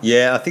now.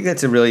 Yeah, I think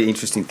that's a really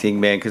interesting thing,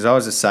 man, because I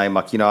was the same.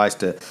 Like, you know, I used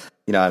to,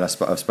 you know, and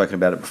I've spoken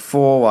about it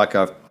before, like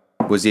I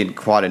was in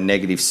quite a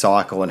negative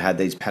cycle and had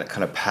these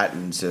kind of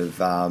patterns of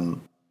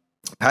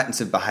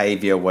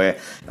behavior where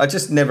I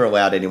just never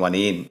allowed anyone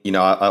in. You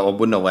know, I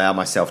wouldn't allow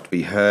myself to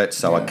be hurt,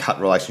 so I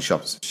cut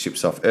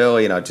relationships off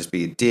early, and I'd just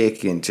be a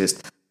dick and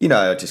just, you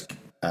know, I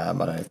don't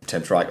know if the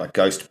term's right, like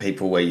ghost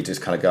people, where you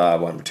just kind of go, I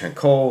won't return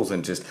calls,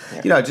 and just,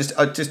 you know,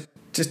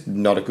 just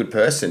not a good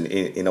person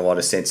in a lot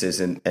of senses.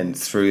 And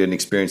through an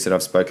experience that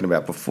I've spoken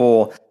about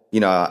before, you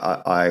know,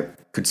 I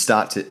could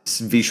start to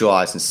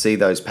visualize and see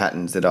those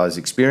patterns that I was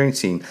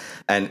experiencing.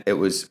 And it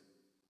was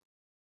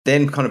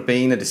then kind of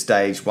being at a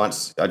stage,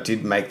 once I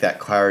did make that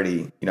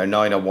clarity, you know,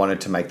 knowing I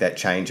wanted to make that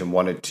change and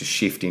wanted to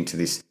shift into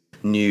this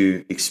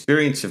new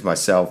experience of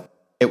myself,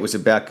 it was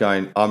about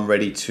going, I'm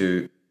ready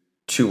to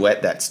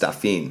let that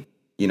stuff in,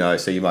 you know.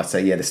 So you might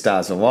say, yeah, the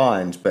stars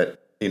aligned,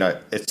 but you know,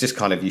 it's just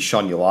kind of, you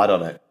shone your light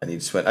on it and you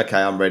just went,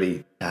 okay, I'm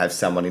ready to have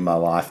someone in my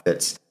life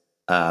that's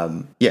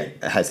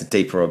has a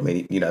deeper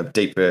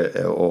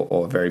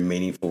or very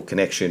meaningful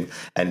connection.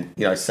 And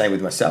you know, same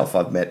with myself,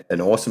 I've met an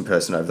awesome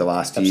person over the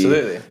last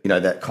year, you know,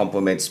 that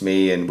complements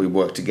me, and we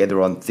work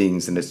together on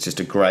things, and it's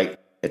just a great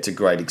it's a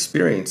great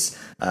experience.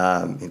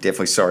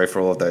 Definitely sorry for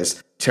all of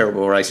those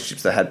terrible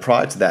relationships I had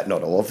prior to that.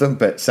 Not all of them,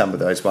 but some of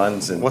those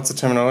ones. And what's the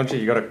terminology?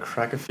 You got to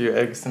crack a few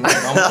eggs to make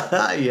an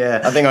omelette.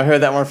 Yeah, I think I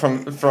heard that one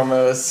from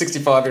a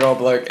 65-year-old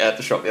bloke at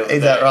the shop the other day.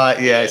 Is that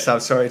right? Yeah. So I'm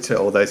sorry to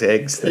all those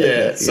eggs. Sorry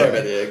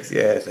about the eggs.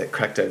 Yeah, that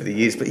cracked over the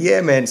years. But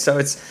yeah, man. So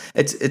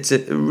it's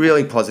a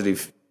really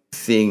positive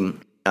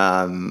thing.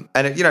 And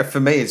for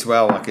me as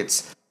well, like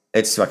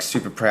it's like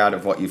super proud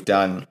of what you've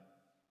done.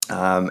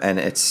 And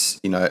it's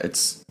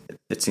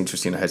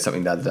interesting. I heard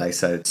something the other day.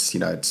 So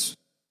it's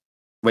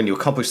when you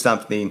accomplish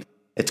something,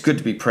 it's good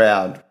to be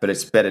proud, but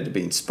it's better to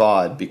be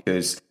inspired,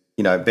 because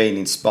being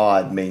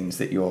inspired means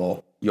that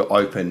you're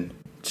open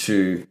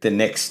to the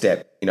next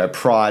step.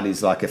 Pride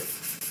is like a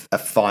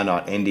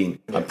finite ending.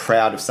 Yeah. I'm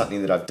proud of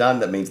something that I've done.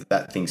 That means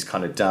that thing's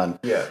kind of done.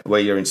 Yeah.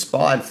 Where you're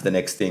inspired for the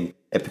next thing,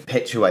 it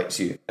perpetuates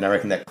you. And I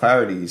reckon that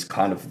clarity is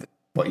kind of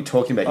what you're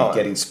talking about. You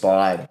get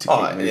inspired to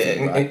keep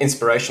moving. Yeah. Right?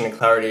 Inspiration and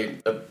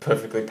clarity are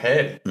perfectly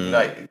paired.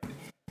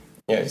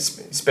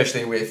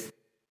 Especially with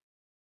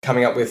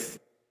coming up with,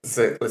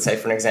 let's say,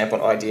 for an example,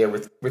 an idea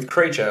with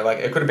Creature. Like,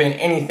 it could have been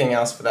anything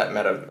else for that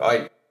matter.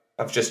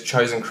 I've just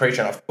chosen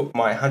Creature and I've put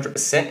my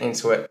 100%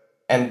 into it,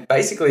 and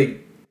basically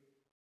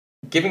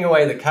giving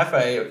away the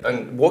cafe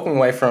and walking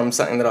away from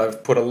something that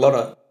I've put a lot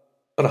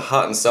of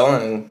heart and soul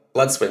in, and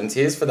blood, sweat and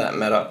tears for that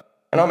matter.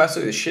 And I'm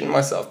absolutely shitting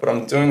myself, but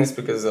I'm doing this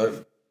because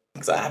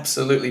I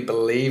absolutely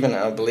believe in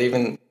it. I believe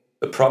in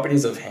the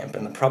properties of hemp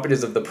and the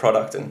properties of the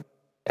product and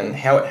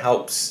how it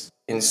helps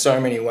in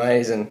so many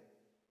ways, and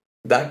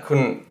that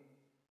couldn't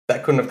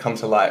have come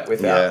to light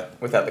without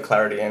the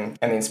clarity and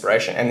the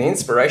inspiration. And the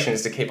inspiration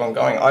is to keep on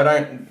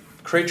going.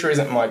 Creature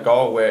isn't my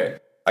goal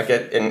where I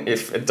get, and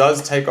if it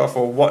does take off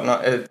or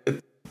whatnot,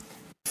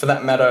 for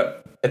that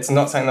matter, it's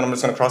not something that I'm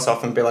just going to cross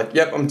off and be like,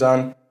 yep, I'm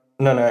done.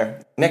 No.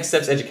 Next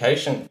step's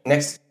education.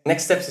 Next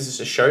steps is just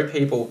to show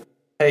people,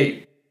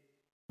 hey,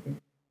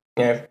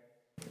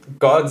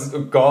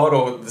 God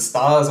or the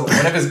stars or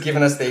whatever's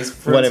given us these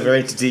fruits. Whatever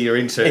entity you're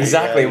into.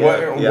 Exactly.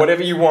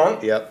 Whatever you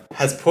want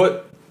has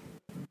put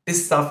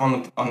this stuff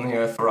on the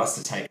earth for us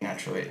to take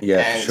naturally. Yeah,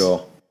 and,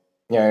 sure.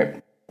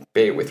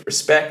 Be it with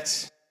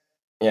respect,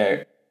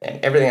 and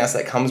everything else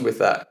that comes with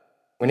that.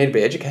 We need to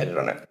be educated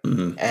on it.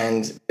 Mm-hmm.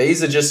 And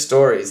these are just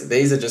stories.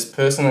 These are just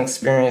personal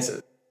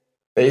experiences.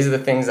 These are the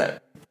things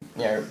that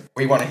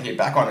we want to hear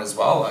back on as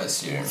well, I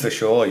assume. For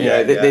sure,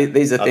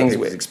 these are other things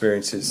with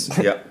experiences.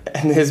 Yeah.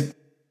 And there's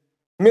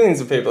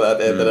millions of people out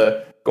there that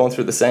are going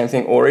through the same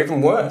thing or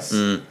even worse.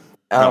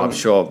 I'm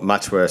sure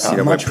much worse.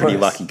 We're pretty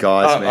lucky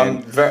guys,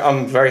 man.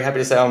 I'm very happy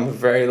to say I'm a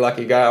very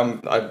lucky guy.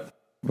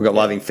 We've got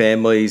loving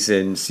families,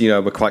 and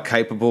we're quite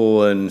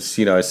capable, and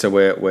so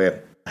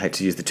we're I hate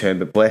to use the term,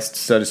 but blessed,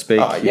 so to speak.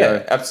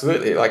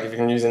 Absolutely. Like, if you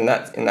can use in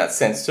that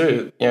sense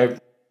too,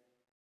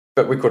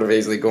 but we could have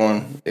easily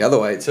gone the other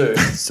way too.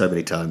 So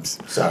many times.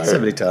 So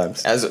many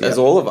times. As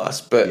all of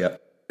us.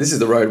 But this is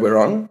the road we're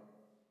on.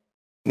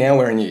 Now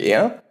we're in your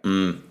ear.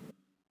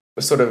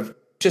 We're sort of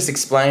just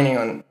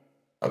explaining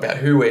about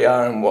who we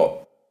are and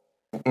what,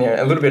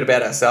 a little bit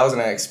about ourselves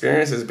and our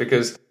experiences,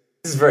 because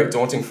this is very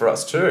daunting for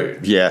us too.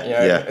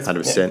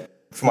 100%.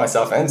 For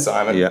myself and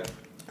Simon. Yeah.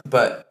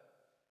 But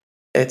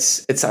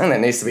it's something that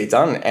needs to be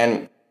done,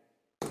 and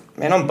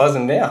man, I'm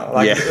buzzing now.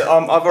 Like,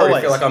 I've already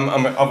feel like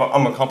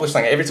I'm accomplished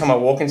something. Every time I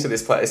walk into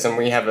this place and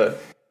we have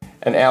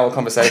an hour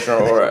conversation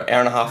or an hour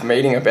and a half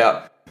meeting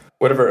about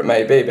whatever it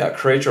may be, about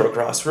Creature or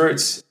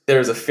Grassroots, there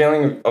is a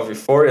feeling of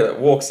euphoria that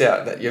walks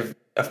out, that you've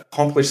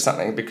accomplished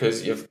something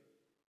because you've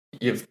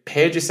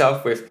paired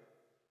yourself with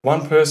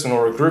one person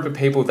or a group of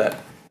people that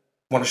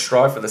want to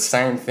strive for the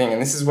same thing.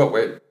 And this is what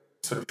we're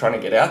sort of trying to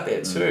get out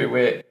there too,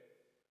 where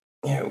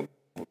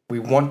we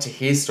want to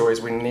hear stories.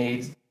 How do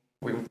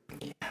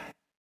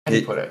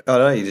you put it?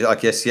 I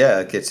guess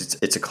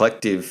it's a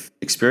collective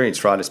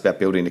experience, right? It's about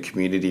building a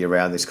community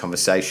around this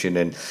conversation,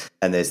 and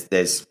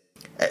there's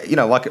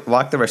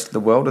like the rest of the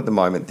world at the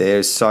moment,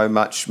 there's so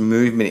much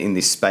movement in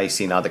this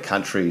space in other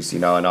countries,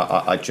 and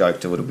I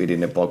joked a little bit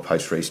in a blog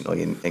post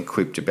recently and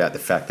quipped about the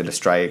fact that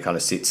Australia kind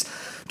of sits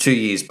 2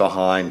 years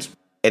behind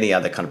any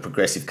other kind of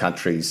progressive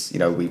countries.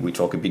 We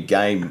talk a big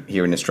game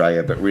here in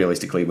Australia, but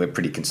realistically we're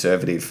pretty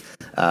conservative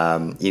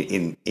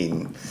in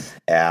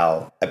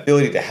our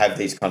ability to have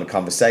these kind of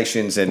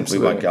conversations, and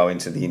Absolutely. We won't go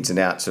into the ins and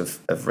outs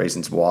of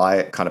reasons why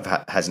it kind of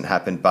hasn't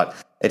happened, but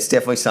it's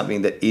definitely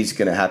something that is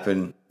going to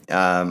happen.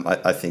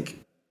 I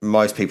think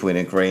most people in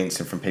agreement,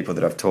 and from people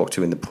that I've talked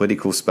to in the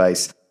political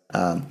space,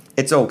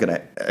 it's going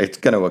to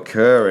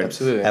occur,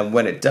 and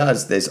when it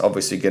does, there's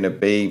obviously going to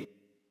be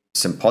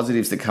some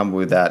positives that come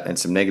with that and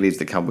some negatives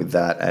that come with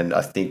that. And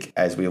I think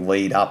as we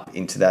lead up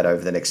into that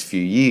over the next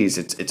few years,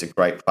 it's a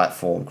great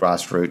platform,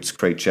 Grassroots,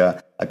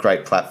 Creature, are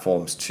great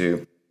platforms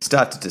to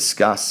start to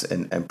discuss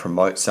and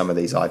promote some of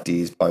these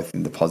ideas, both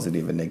in the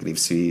positive and negative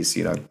spheres,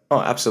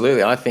 Oh,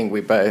 absolutely. I think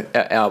we both,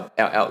 our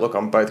outlook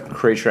on both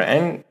Creature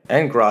and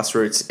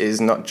Grassroots is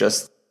not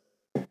just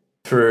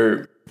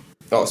through,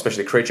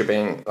 especially Creature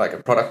being like a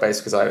product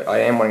base, because I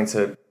am wanting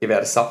to give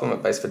out a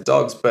supplement base for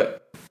dogs, but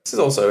this is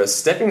also a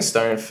stepping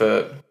stone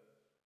for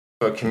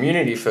a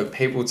community, for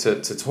people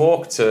to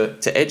talk,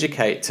 to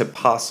educate, to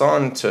pass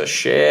on, to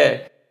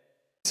share,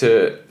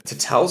 to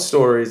tell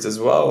stories as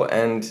well.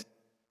 And,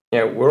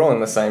 we're all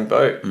in the same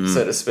boat,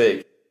 so to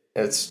speak.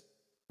 It's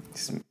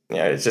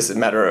just a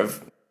matter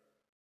of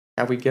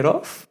how we get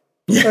off.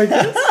 I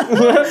guess.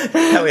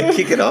 How we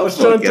kick it off.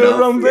 Trying to do it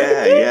wrong,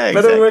 yeah,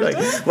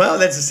 exactly. Well,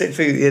 that's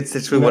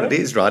essentially what it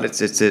is, right?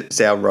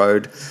 It's our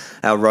road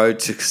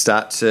to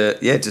start to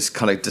just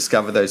kind of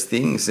discover those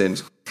things.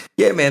 And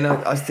man,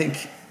 I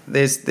think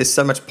there's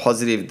so much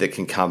positive that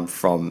can come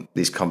from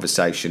this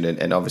conversation,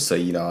 and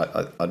obviously,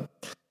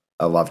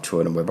 I love to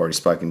it, and we've already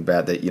spoken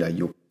about that.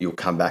 You'll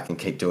come back and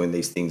keep doing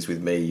these things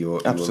with me.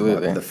 You're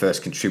the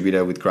first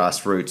contributor with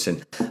Grassroots,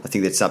 and I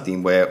think that's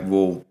something where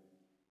we'll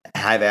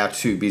have our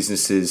two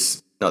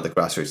businesses. Not that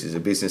Grassroots is a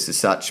business as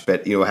such,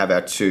 but have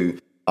our two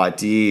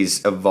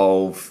ideas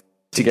evolve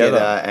together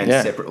and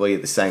separately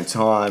at the same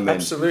time,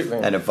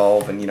 and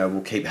evolve, and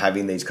we'll keep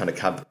having these kind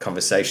of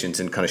conversations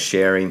and kind of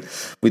sharing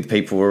with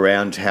people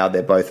around how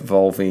they're both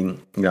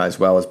evolving, as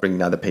well as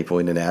bringing other people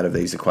in and out of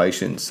these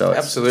equations. So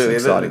it's an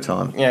exciting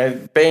time.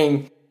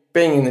 Being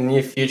in the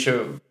near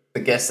future, the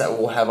guests that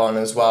we'll have on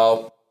as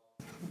well,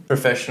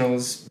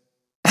 professionals.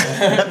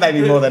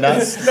 Maybe more than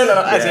us. No,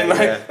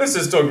 let's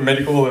just talk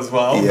medical as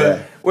well. Yeah.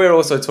 But we're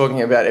also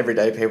talking about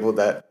everyday people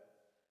that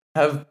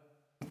have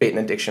beaten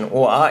addiction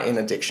or are in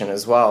addiction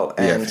as well.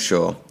 And, for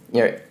sure.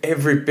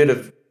 Every bit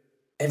of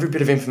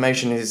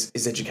information is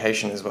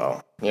education as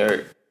well.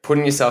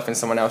 Putting yourself in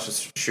someone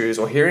else's shoes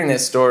or hearing their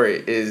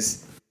story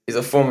is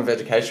a form of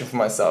education for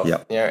myself.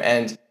 Yep.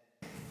 And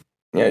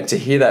to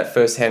hear that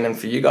firsthand, and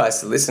for you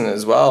guys to listen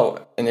as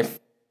well. And if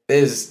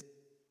there's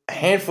a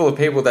handful of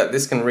people that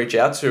this can reach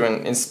out to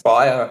and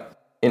inspire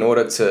in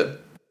order to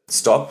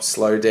stop,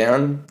 slow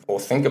down, or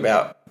think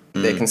about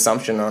their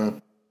consumption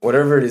on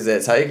whatever it is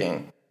they're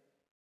taking,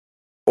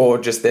 or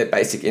just their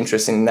basic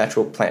interest in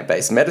natural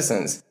plant-based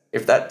medicines,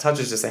 if that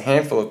touches just a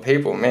handful of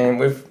people, man,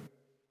 we've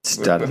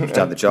done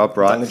the job,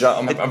 right? Done the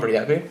job. I'm pretty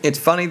happy. It's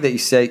funny that you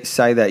say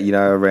that,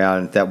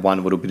 around that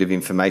one little bit of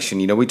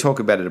information. We talk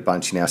about it a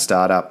bunch in our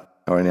startup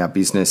or in our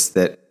business,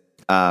 that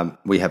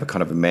we have a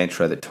kind of a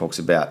mantra that talks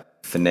about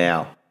for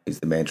now is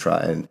the mantra,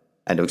 and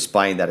to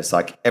explain that, it's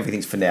like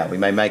everything's for now. We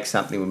may make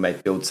something, we may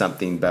build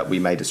something, but we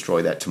may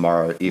destroy that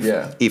tomorrow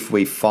if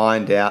we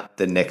find out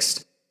the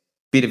next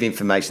bit of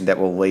information that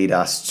will lead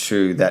us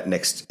to that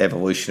next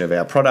evolution of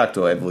our product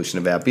or evolution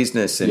of our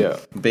business, and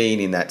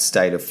being in that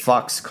state of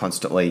flux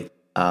constantly,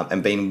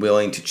 and being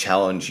willing to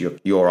challenge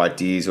your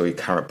ideas or your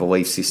current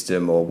belief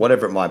system or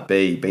whatever it might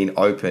be, being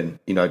open,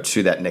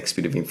 to that next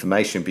bit of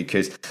information,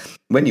 because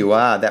when you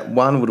are, that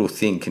one little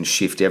thing can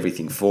shift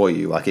everything for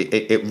you. Like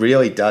it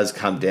really does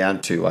come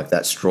down to like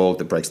that straw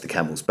that breaks the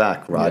camel's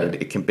back, right?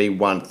 It can be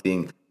one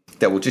thing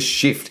that will just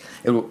shift.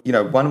 It will,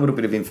 one little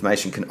bit of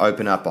information can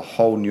open up a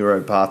whole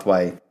neuro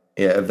pathway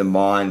of the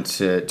mind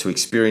to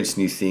experience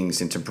new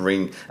things and to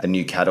bring a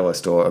new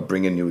catalyst or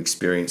bring a new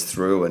experience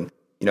through. And,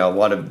 a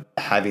lot of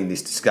having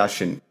this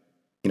discussion,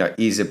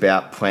 is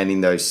about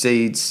planting those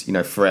seeds,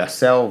 for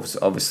ourselves,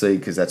 obviously,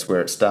 because that's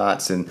where it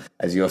starts. And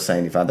as you're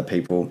saying, if other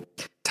people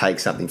take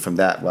something from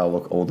that, well,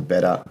 look, all the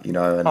better,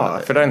 And,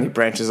 if it only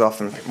branches off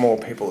and more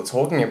people are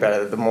talking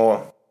about it, the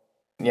more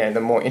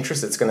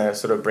interest it's going to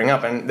sort of bring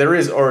up. And there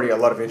is already a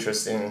lot of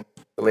interest in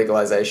the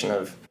legalization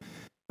of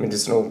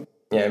medicinal,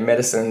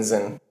 medicines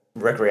and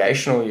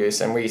recreational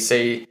use. And we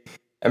see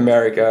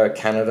America,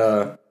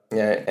 Canada,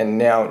 and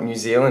now New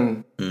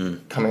Zealand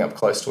coming up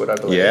close to it, I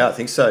believe. Yeah, I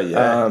think so.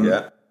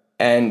 Yeah,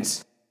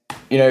 And,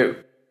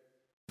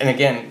 and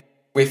again,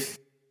 with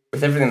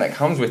everything that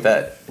comes with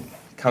that,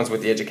 comes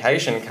with the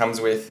education, comes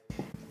with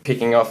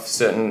picking off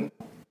certain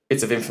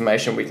bits of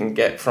information we can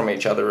get from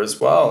each other as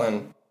well.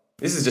 And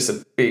this is just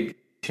a big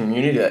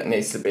community that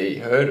needs to be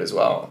heard as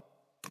well.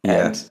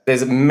 Yeah. And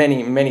there's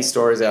many, many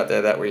stories out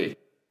there that we've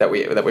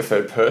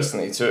heard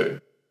personally too.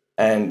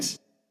 And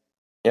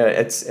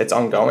it's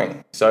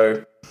ongoing.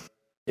 So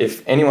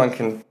if anyone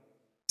can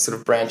sort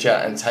of branch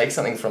out and take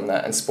something from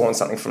that and spawn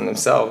something from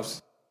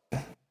themselves,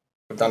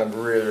 we've done a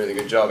really, really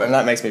good job. And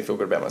that makes me feel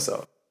good about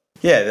myself.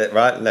 Yeah,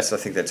 right. And I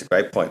think that's a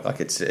great point.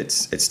 Like it's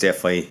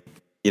definitely,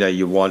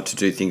 you want to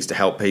do things to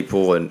help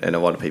people, and a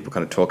lot of people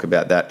kind of talk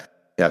about that,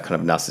 kind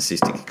of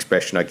narcissistic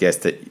expression, I guess,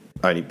 that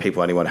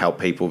people only want to help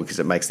people because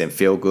it makes them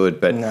feel good.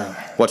 But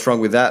what's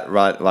wrong with that,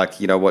 right? Like,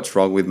 what's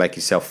wrong with making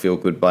yourself feel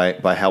good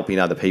by helping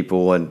other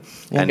people? And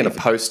you're not going to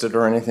post it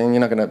or anything.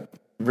 You're not going to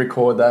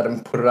record that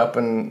and put it up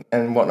and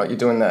whatnot. You're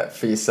doing that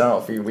for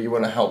yourself. You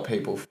want to help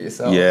people for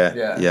yourself.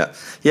 Yeah.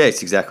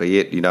 It's exactly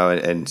it,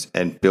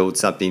 and build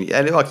something.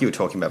 And like you were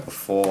talking about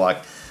before, like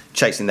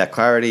chasing that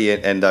clarity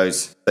and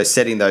those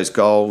setting those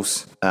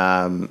goals,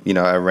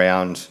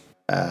 around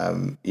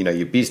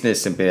your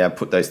business, and being able to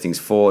put those things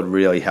forward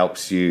really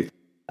helps you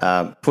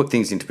put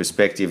things into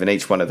perspective, and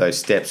each one of those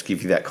steps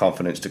give you that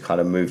confidence to kind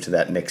of move to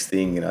that next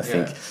thing. And I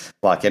think,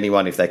 like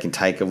anyone, if they can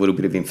take a little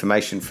bit of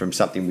information from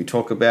something we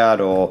talk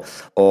about or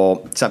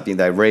something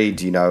they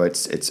read,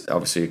 it's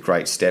obviously a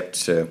great step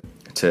to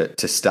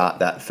to start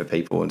that for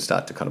people and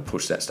start to kind of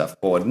push that stuff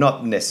forward.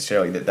 Not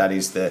necessarily that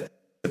is the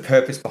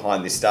purpose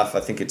behind this stuff. I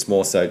think it's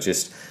more so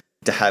just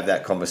to have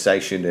that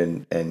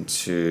conversation and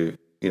to,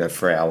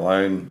 for our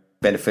own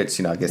benefits,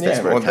 I guess that's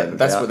where it came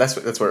about.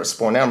 That's where it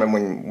spawned out. I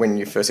mean, when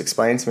you first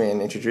explained to me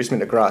and introduced me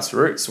to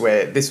Grassroots,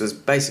 where this was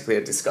basically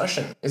a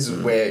discussion. This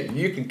is where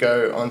you could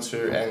go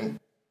onto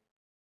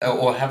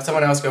or have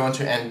someone else go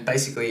onto and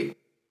basically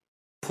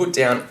put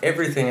down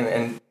everything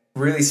and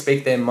really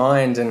speak their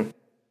mind and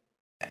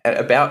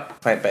about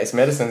plant-based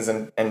medicines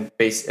and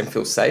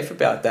feel safe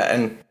about that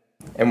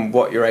and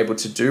what you're able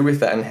to do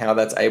with that and how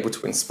that's able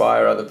to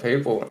inspire other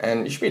people.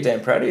 And you should be damn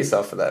proud of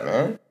yourself for that,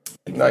 man.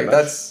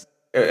 That's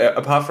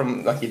apart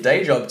from like your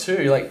day job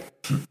too. Like,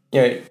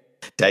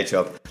 day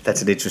job.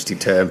 That's an interesting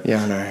term.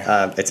 Yeah, I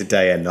know. It's a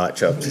day and night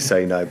job, just so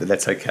you know, but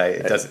that's okay.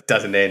 It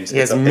doesn't end. He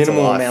has a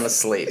minimal amount of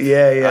sleep.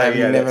 I've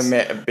never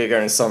met a bigger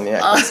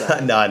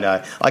insomniac.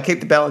 No. I keep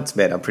the balance,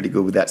 man. I'm pretty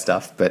good with that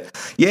stuff. But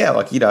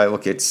yeah,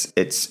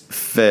 it's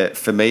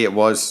for me, it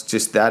was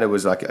just that. It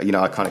was like,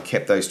 I kind of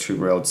kept those two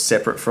worlds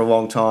separate for a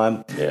long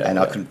time, and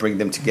I couldn't bring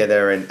them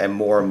together. And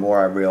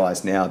more I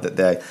realize now that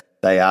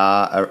they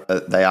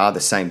are the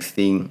same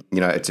thing.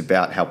 It's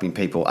about helping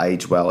people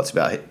age well. It's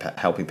about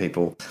helping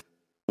people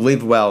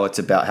live well. It's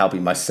about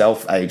helping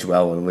myself age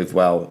well and live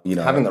well.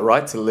 Having the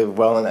right to live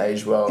well and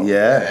age well.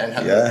 And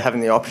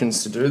having the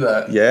options to do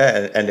that.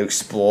 Yeah, and to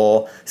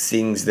explore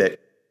things that,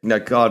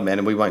 God, man,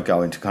 and we won't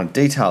go into kind of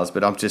details,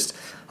 but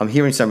I'm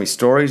hearing so many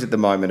stories at the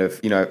moment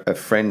of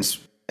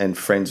friends and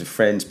friends of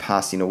friends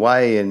passing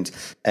away,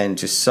 and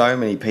just so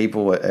many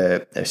people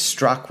are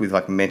struck with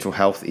like mental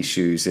health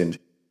issues,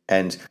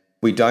 and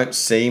we don't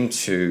seem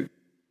to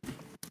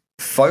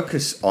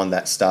focus on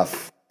that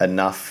stuff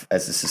enough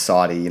as a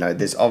society.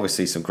 There's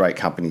obviously some great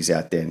companies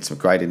out there and some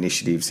great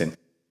initiatives, and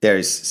there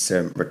is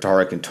some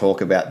rhetoric and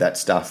talk about that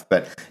stuff,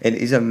 but it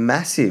is a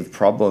massive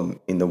problem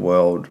in the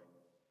world,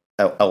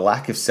 a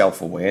lack of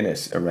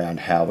self-awareness around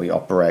how we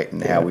operate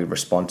and how we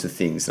respond to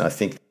things. And I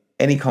think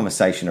any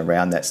conversation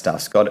around that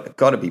stuff's got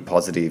to be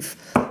positive,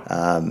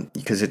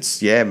 because it's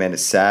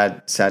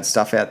sad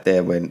stuff out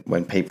there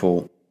when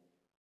people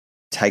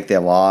take their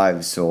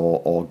lives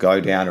or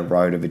go down a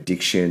road of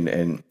addiction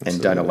and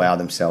don't allow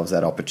themselves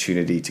that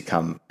opportunity to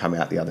come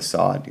out the other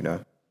side,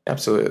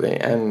 Absolutely.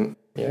 And,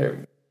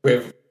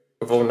 we've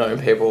all known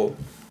people,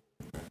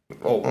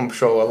 or I'm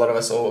sure a lot of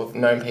us all have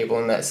known people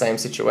in that same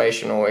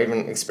situation, or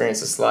even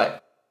experienced a slight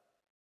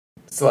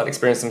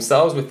experience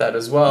themselves with that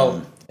as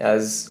well,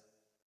 as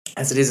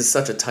it is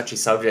such a touchy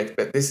subject.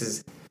 But this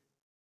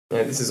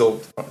is all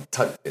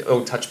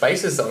touch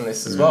bases on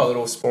this as well. It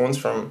all spawns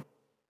from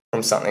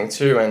something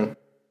too, and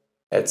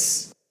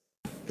this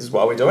is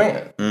why we're doing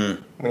it.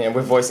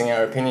 We're voicing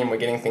our opinion, we're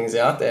getting things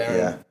out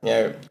there.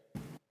 And,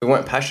 if we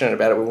weren't passionate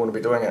about it, we wouldn't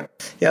be doing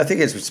it. Yeah, I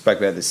think as we spoke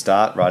about at the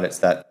start, right, it's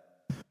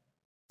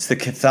the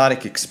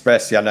cathartic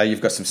express. Yeah, I know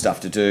you've got some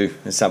stuff to do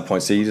at some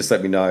point, so you just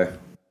let me know.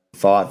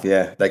 5,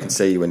 they can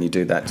see you when you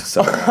do that.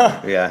 So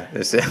yeah,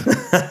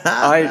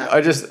 I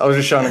was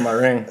just showing him my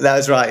ring.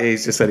 That's right.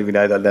 He's just letting me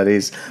know that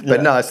is.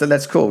 But no, so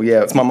that's cool.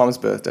 Yeah, it's my mum's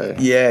birthday.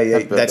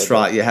 Yeah, that's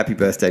right. Yeah, happy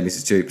birthday,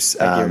 Mrs. Jupes.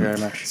 Thank you very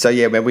much. So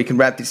yeah, man, we can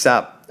wrap this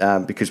up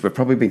because we've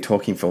probably been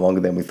talking for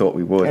longer than we thought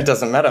we would. It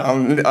doesn't matter.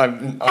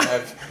 I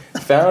have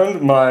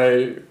found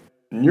my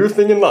new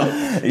thing in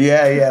life.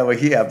 Yeah, we're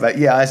here. But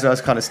yeah, as I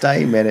was kind of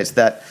saying, man, it's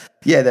that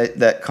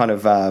kind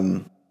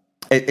of.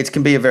 It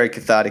can be a very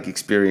cathartic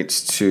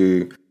experience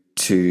to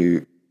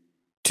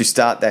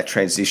start that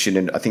transition,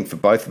 and I think for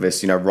both of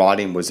us,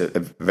 writing was a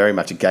very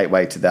much a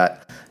gateway to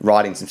that.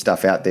 Writing some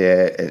stuff out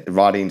there,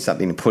 writing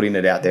something and putting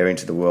it out there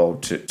into the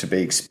world to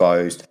be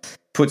exposed,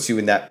 puts you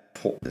in that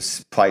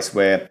place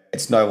where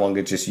it's no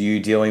longer just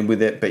you dealing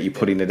with it, but you're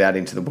putting it out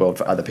into the world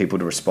for other people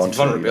to respond to.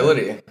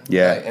 Vulnerability,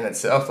 in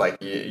itself,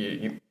 like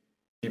you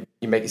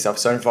make yourself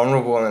so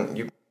vulnerable, and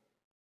you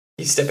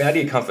step out of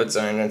your comfort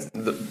zone, and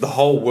the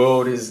whole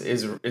world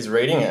is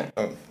reading it.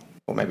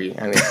 Or maybe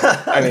only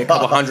a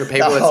couple hundred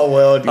people. The whole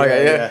world,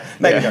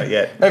 maybe not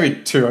yet. Maybe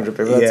 200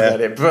 people, that's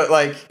about it. But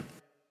like,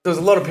 there was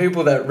a lot of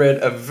people that read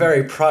a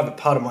very private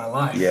part of my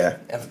life. Yeah.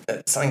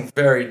 Something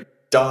very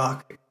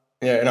dark.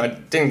 And I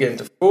didn't get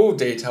into full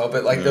detail,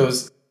 but like there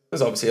was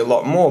obviously a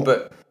lot more,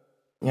 but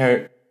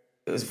it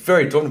was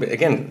very daunting, but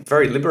again,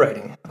 very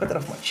liberating. I got that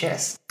off my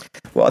chest.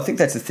 Well, I think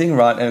that's the thing,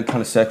 right? And kind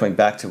of circling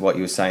back to what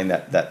you were saying,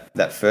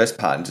 that first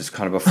part, and just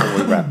kind of before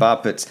we wrap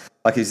up, it's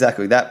like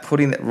exactly that,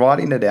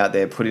 writing it out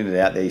there, putting it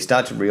out there, you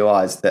start to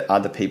realize that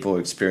other people are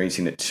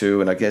experiencing it too.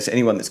 And I guess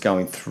anyone that's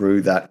going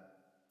through that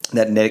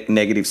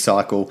negative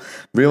cycle,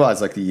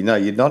 realize like,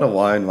 you're not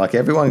alone. Like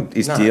everyone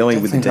is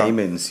dealing with the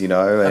demons, and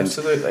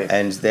absolutely.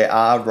 And there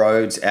are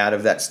roads out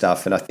of that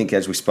stuff. And I think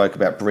as we spoke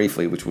about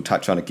briefly, which we'll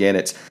touch on again,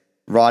 it's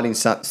writing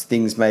some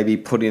things, maybe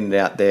putting it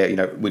out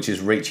there, which is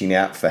reaching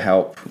out for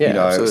help,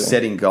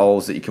 setting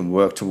goals that you can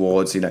work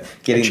towards,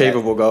 getting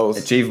achievable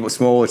goals,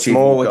 small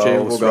achievable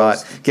goals,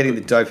 right? Getting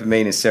the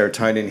dopamine and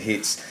serotonin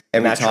hits,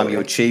 every time you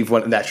achieve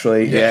one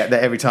naturally, that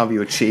every time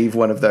you achieve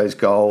one of those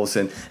goals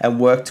and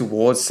work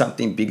towards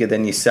something bigger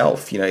than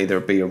yourself, either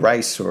it be a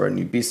race or a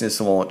new business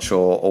launch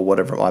or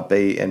whatever it might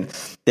be. And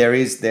there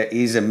is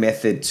a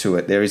method to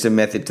it. There is a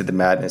method to the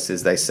madness,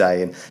 as they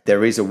say, and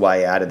there is a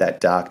way out of that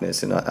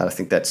darkness. And I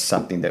think that's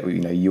something that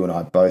you and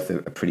I both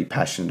are pretty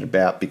passionate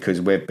about because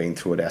we've been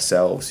through it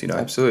ourselves.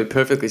 Absolutely,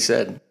 perfectly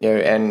said.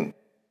 And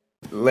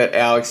let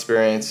our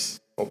experience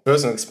or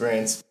personal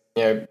experience,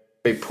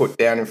 be put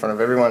down in front of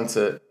everyone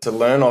to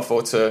learn off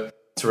or to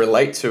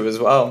relate to as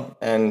well.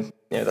 And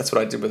that's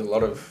what I did with a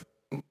lot of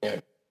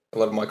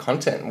my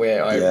content,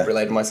 where I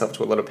related myself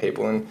to a lot of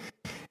people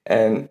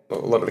and a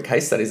lot of the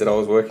case studies that I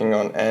was working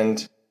on.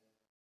 And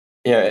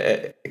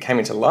it came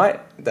into light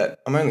that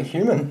I'm only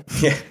human.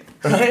 Yeah.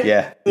 Right?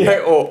 Yeah.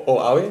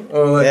 Or are we?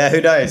 Or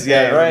who knows?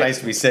 Yeah, right. It remains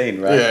to be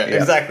seen, right? Yeah,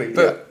 exactly.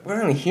 But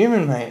we're only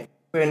human, mate.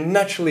 We're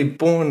naturally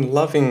born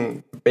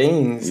loving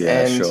beings.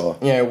 Yeah, and, sure.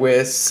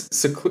 We're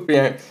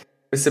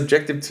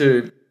subjective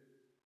to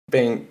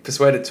being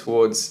persuaded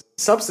towards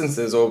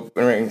substances, or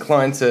we're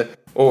inclined to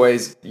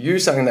always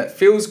use something that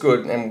feels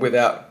good and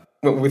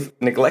with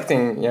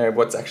neglecting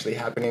what's actually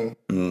happening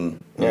and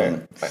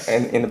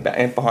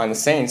behind the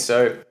scenes.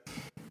 So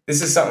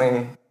this is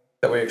something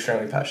that we're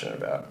extremely passionate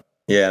about.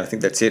 Yeah, I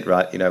think that's it,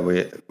 right?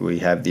 We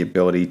have the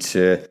ability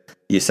to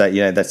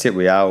that's it.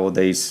 We are all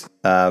these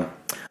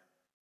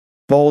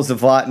balls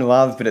of light and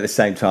love, but at the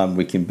same time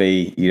we can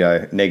be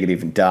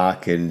negative and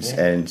dark,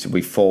 and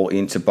we fall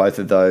into both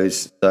of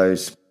those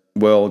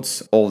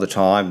worlds all the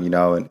time,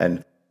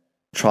 and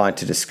trying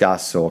to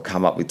discuss or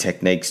come up with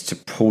techniques to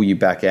pull you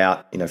back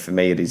out. For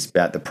me, it is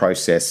about the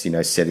process,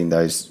 setting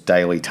those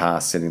daily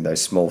tasks, setting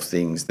those small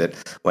things that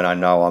when I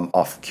know I'm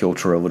off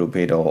kilter a little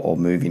bit or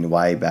moving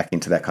away back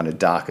into that kind of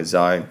darker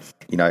zone,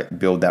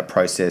 build that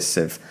process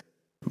of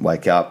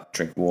wake up,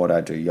 drink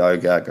water, do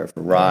yoga, go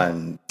for a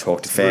run,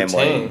 talk to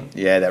family. Routine.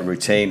 Yeah, that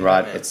routine,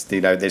 right? Yeah. It's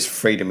there's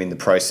freedom in the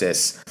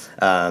process.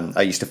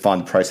 I used to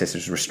find the process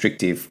was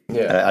restrictive.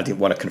 Yeah. I didn't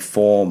want to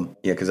conform,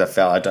 because I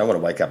felt I don't want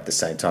to wake up at the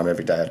same time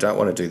every day. I don't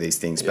want to do these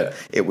things, but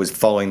it was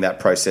following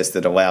that process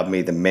that allowed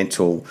me the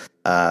mental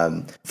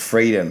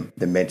freedom,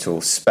 the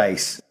mental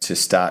space to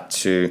start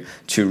to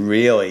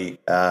really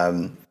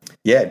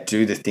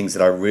do the things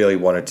that I really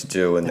wanted to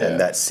do, and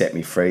that set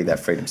me free. That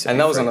freedom set me free.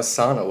 And that was on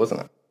Asana, wasn't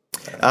it?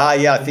 I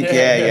think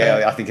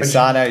I think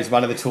Asana is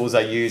one of the tools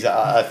I use.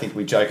 I think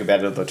we joke about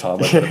it all the time.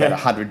 We've got about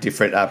 100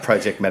 different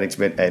project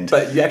management,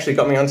 but you actually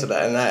got me onto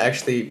that, and that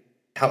actually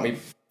helped me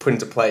put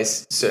into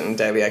place certain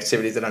daily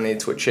activities that I needed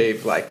to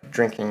achieve, like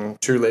drinking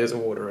 2 liters of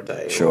water a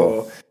day,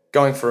 or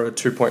going for a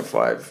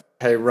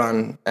 2.5K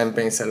run and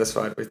being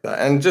satisfied with that,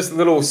 and just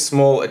little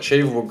small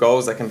achievable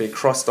goals that can be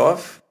crossed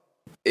off.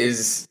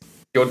 Is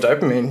your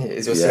dopamine,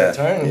 is your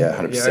serotonin,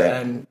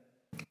 100%, and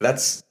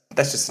that's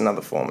just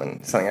another form,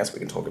 and something else we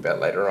can talk about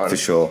later on. For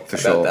sure.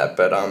 That.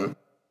 But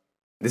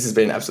this has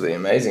been absolutely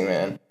amazing,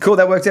 man. Cool,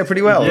 that worked out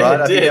pretty well,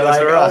 right? It did.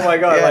 Oh my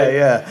god!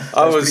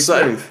 I was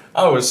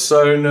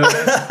so nervous.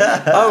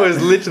 I was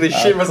literally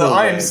shit myself.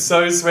 I am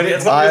so sweaty.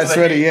 I am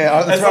sweaty.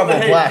 That's why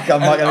I'm black.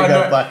 I'm not going to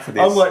go black for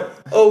this. I'm like,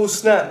 oh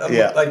snap!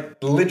 I'm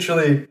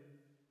literally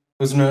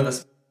was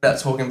nervous about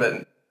talking,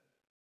 but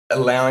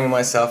allowing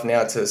myself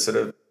now to sort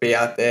of be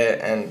out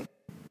there and.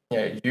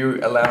 You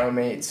allowing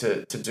me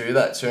to do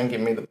that too and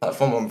giving me the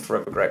platform, I'm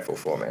forever grateful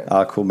for, man.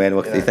 Oh, cool, man.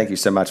 Well, thank you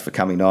so much for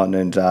coming on.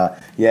 And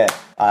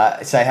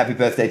say happy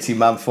birthday to your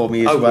mum for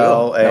me as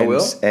well. I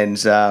will. And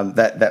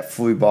that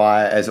flew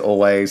by as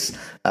always.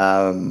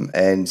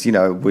 And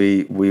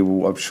we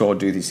will, I'm sure,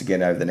 do this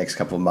again over the next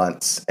couple of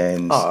months.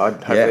 And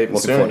hopefully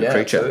looking forward to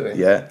Creature.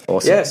 Absolutely. Yeah,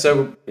 awesome. Yeah,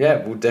 so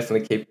we'll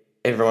definitely keep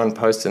everyone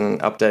posted and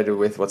updated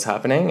with what's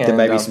happening. There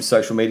may be some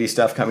social media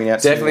stuff coming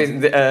out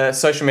definitely soon.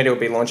 Social media will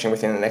be launching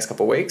within the next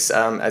couple of weeks,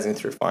 as in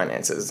through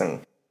finances and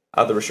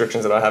other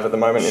restrictions that I have at the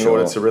moment in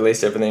order to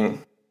release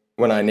everything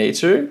when I need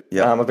to.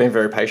 I've been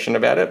very patient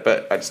about it,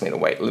 but I just need to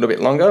wait a little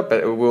bit longer, but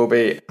it will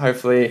be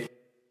hopefully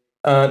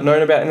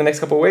known about in the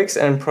next couple of weeks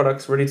and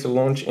products ready to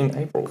launch in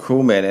April.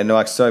 Cool, man.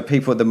 And so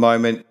people at the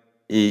moment,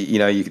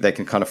 they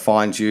can kind of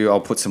find you.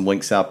 I'll put some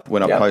links up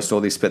when I post all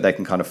this, but they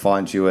can kind of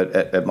find you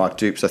at Mike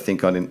Dupes, I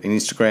think, on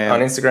Instagram. On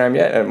Instagram,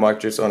 and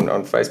Mike Dupes on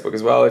Facebook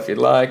as well, if you'd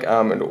like.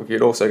 And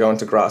you'd also go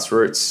into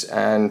Grassroots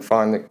and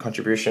find the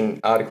contribution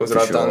articles that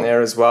I've done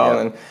there as well,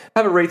 and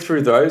have a read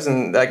through those,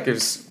 and that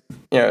gives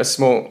a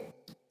small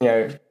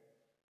in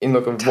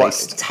look of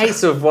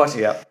taste of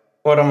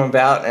what I'm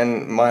about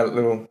and my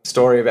little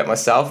story about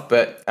myself.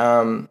 But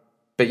I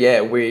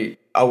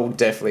will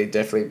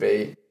definitely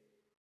be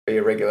a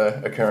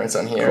regular occurrence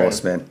on here. Of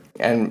course, man.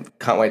 And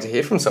can't wait to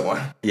hear from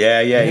someone.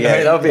 Yeah.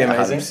 That would be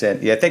amazing.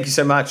 100%. Yeah, thank you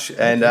so much.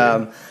 And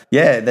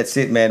that's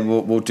it, man.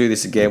 We'll do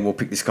this again. We'll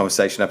pick this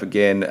conversation up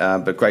again.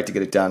 But great to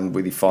get it done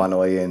with you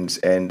finally. And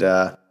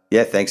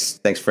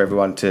thanks for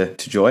everyone to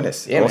join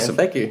us. Yeah, awesome.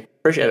 Man, thank you.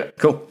 Appreciate it.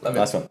 Cool. Love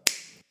nice it. one.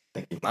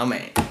 Thank you. My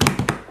man.